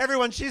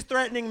 "Everyone, she's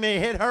threatening me.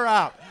 Hit her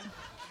up."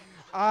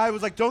 I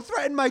was like, "Don't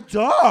threaten my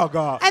dog."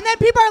 And then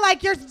people are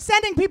like, "You're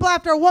sending people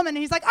after a woman." And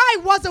he's like, "I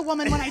was a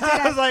woman when I did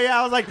it."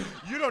 I was like,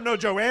 "You don't know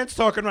Joanne's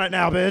talking right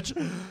now, bitch."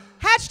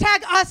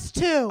 Hashtag us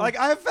too. Like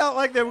I felt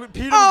like PETA was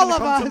gonna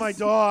come to my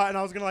door, and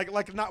I was gonna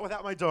like not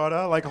without my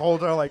daughter, like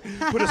hold her, like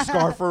put a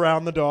scarf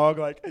around the dog,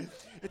 like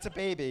it's a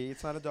baby,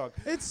 it's not a dog.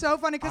 It's so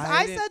funny because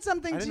I said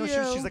something to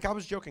you. She's like, I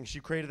was joking. She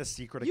created a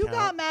secret account. You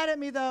got mad at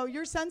me though.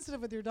 You're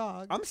sensitive with your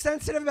dog. I'm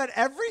sensitive about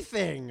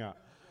everything.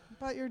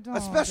 But your dog,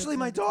 especially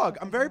my dog.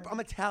 I'm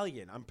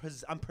Italian.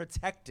 I'm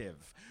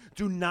protective.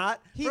 Do not.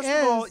 First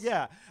of all,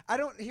 yeah. I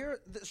don't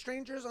hear the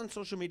strangers on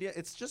social media.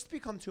 It's just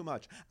become too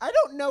much. I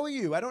don't know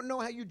you. I don't know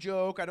how you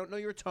joke. I don't know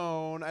your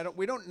tone.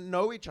 We don't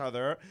know each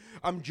other.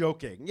 I'm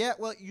joking. Yeah.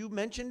 Well, you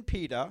mentioned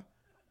PETA,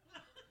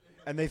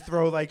 and they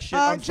throw like shit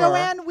on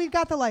Joanne, fur. we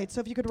got the light, so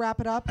if you could wrap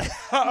it up.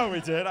 Oh,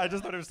 we did. I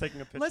just thought he was taking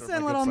a picture.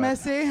 Listen, little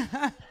Missy.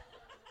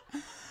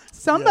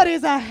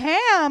 Somebody's a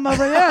ham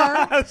over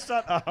there.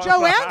 Shut up.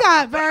 Joanne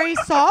got very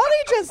salty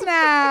just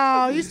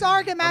now. You saw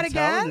her get mad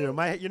again? You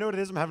know what it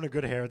is? I'm having a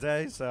good hair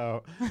day,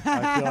 so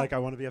I feel like I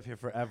want to be up here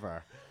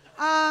forever.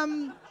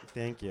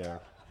 Thank you.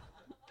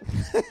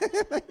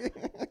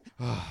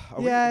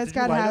 It's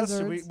got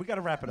hazards. We got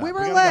to wrap it up. We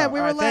were lit. We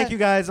were lit. Thank you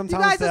guys. I'm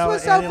Thomas This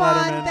was so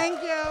fun. Thank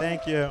you.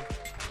 Thank you.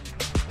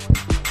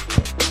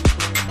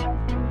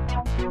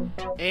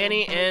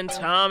 Annie and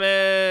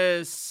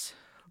Thomas.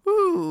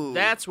 Ooh.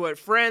 That's what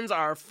friends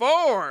are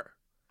for.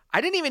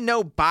 I didn't even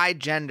know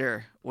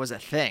bi-gender was a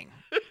thing.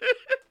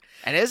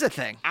 It is a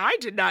thing. I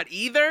did not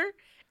either.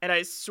 And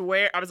I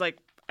swear, I was like,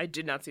 I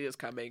did not see this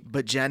coming.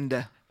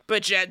 Bagenda.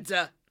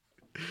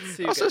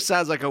 Also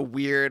sounds like a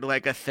weird,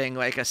 like a thing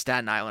like a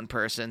Staten Island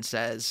person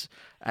says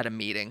at a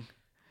meeting.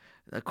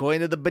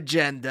 According to the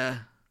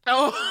Bagenda.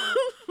 Oh.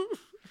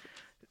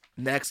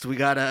 Next, we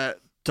got to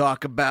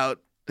talk about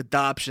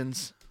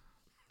adoptions.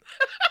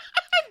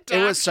 It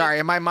was, sorry,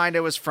 in my mind,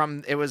 it was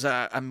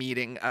a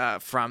meeting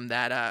from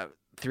that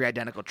Three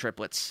Identical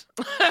Triplets.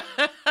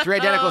 Three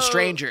Identical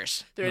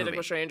Strangers. Three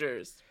Identical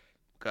Strangers.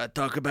 Gotta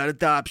talk about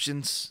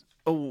adoptions.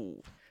 Oh.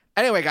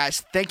 Anyway,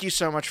 guys, thank you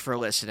so much for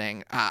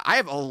listening. I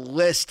have a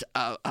list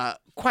of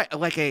quite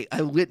like a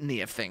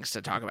litany of things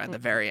to talk about at the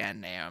very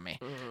end, Naomi.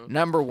 Mm-hmm.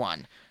 Number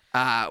one,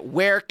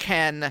 where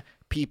can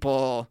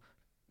people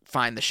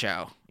find the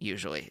show,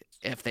 usually,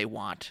 if they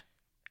want?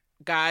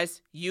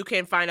 Guys, you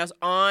can find us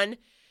on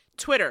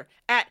Twitter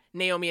at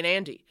Naomi and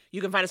Andy.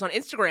 You can find us on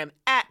Instagram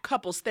at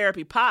Couples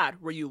Therapy Pod,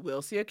 where you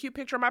will see a cute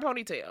picture of my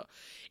ponytail.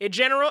 In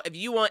general, if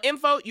you want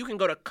info, you can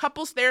go to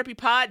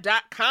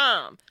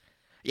couplestherapypod.com.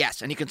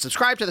 Yes, and you can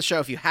subscribe to the show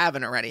if you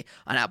haven't already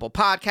on Apple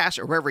Podcasts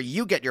or wherever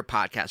you get your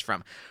podcast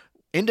from.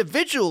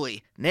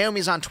 Individually,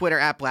 Naomi's on Twitter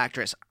at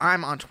Blackdress.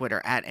 I'm on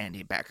Twitter at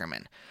Andy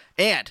Beckerman.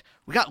 And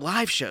we got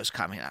live shows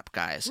coming up,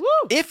 guys. Woo!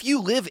 If you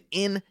live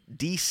in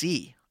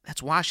D.C.,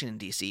 that's Washington,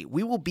 D.C.,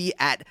 we will be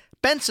at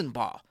Benson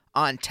Ball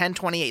on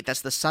 10/28.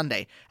 That's the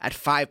Sunday at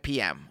 5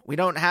 p.m. We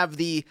don't have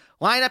the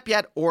lineup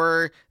yet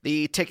or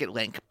the ticket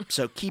link,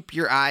 so keep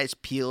your eyes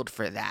peeled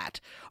for that.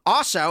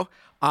 Also,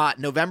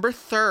 November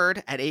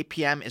 3rd at 8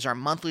 p.m. is our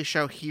monthly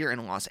show here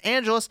in Los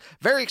Angeles.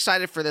 Very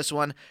excited for this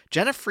one.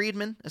 Jenna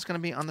Friedman is going to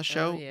be on the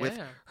show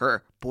with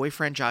her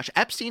boyfriend, Josh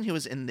Epstein, who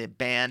was in the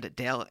band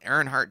Dale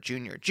Earnhardt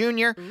Jr.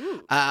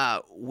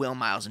 Will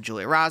Miles and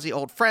Julia Rossi,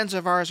 old friends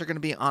of ours, are going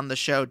to be on the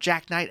show.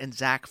 Jack Knight and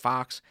Zach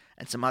Fox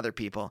and some other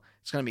people.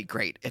 It's going to be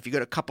great. If you go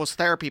to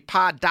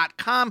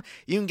couplestherapypod.com,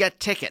 you can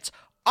get tickets.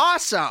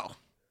 Also,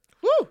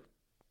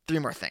 3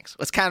 more things.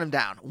 Let's count them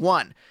down.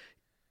 1,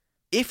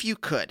 if you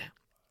could,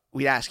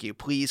 we'd ask you,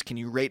 please, can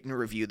you rate and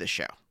review the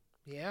show?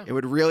 Yeah. It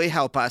would really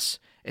help us.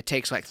 It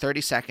takes like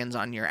 30 seconds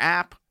on your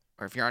app,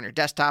 or if you're on your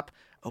desktop,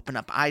 open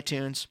up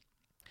iTunes.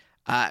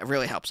 It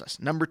really helps us.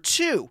 Number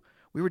 2,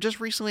 we were just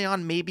recently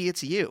on Maybe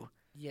It's You.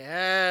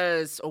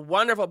 Yes, a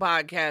wonderful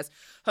podcast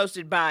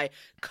hosted by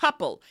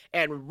couple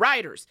and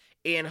writers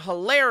and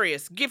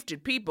hilarious,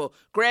 gifted people,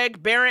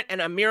 Greg Barrett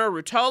and Amira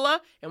Rutola,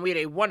 and we had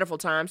a wonderful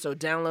time, so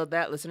download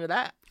that, listen to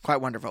that.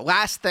 Quite wonderful.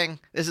 Last thing,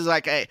 this is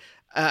like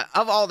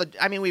of all the,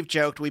 I mean, we've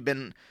joked,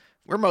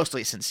 we're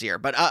mostly sincere,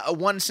 but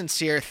one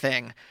sincere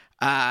thing,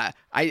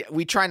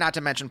 we try not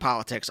to mention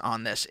politics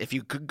on this. If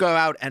you could go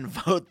out and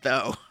vote,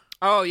 though.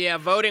 Oh, yeah,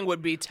 voting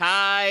would be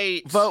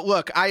tight. Vote.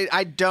 Look,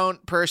 I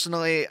don't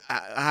personally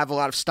have a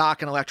lot of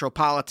stock in electoral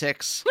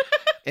politics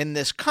in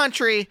this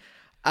country,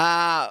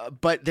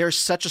 but there's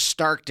such a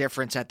stark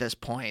difference at this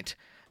point.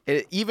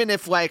 Even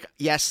if,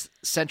 yes,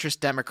 centrist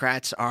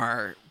Democrats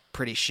are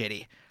pretty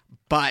shitty,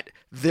 but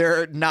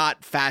they're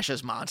not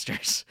fascist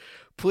monsters.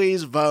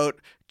 Please vote.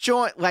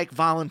 Join,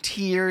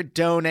 volunteer,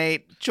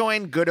 donate,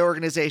 join good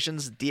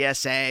organizations,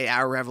 DSA,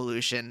 Our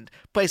Revolution,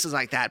 places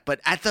like that.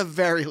 But at the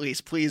very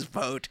least, please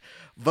vote.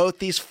 Vote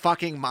these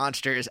fucking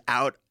monsters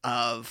out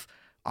of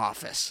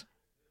office.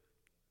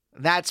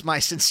 That's my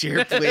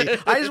sincere plea.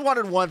 I just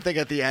wanted one thing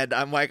at the end.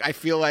 I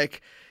feel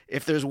like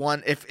if there's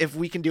one, if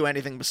we can do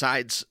anything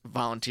besides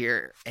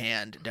volunteer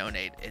and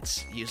donate,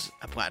 it's use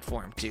a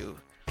platform to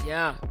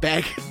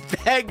beg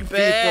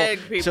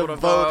people to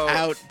vote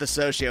out the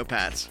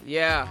sociopaths.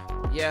 Yeah,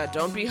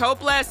 don't be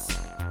hopeless.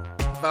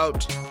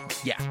 Vote.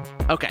 Yeah.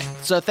 Okay,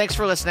 so thanks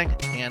for listening,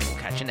 and we'll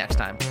catch you next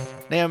time.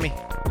 Naomi,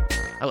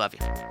 I love you.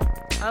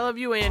 I love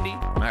you, Andy.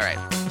 All right,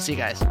 see you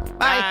guys.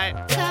 Bye.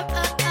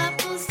 Bye.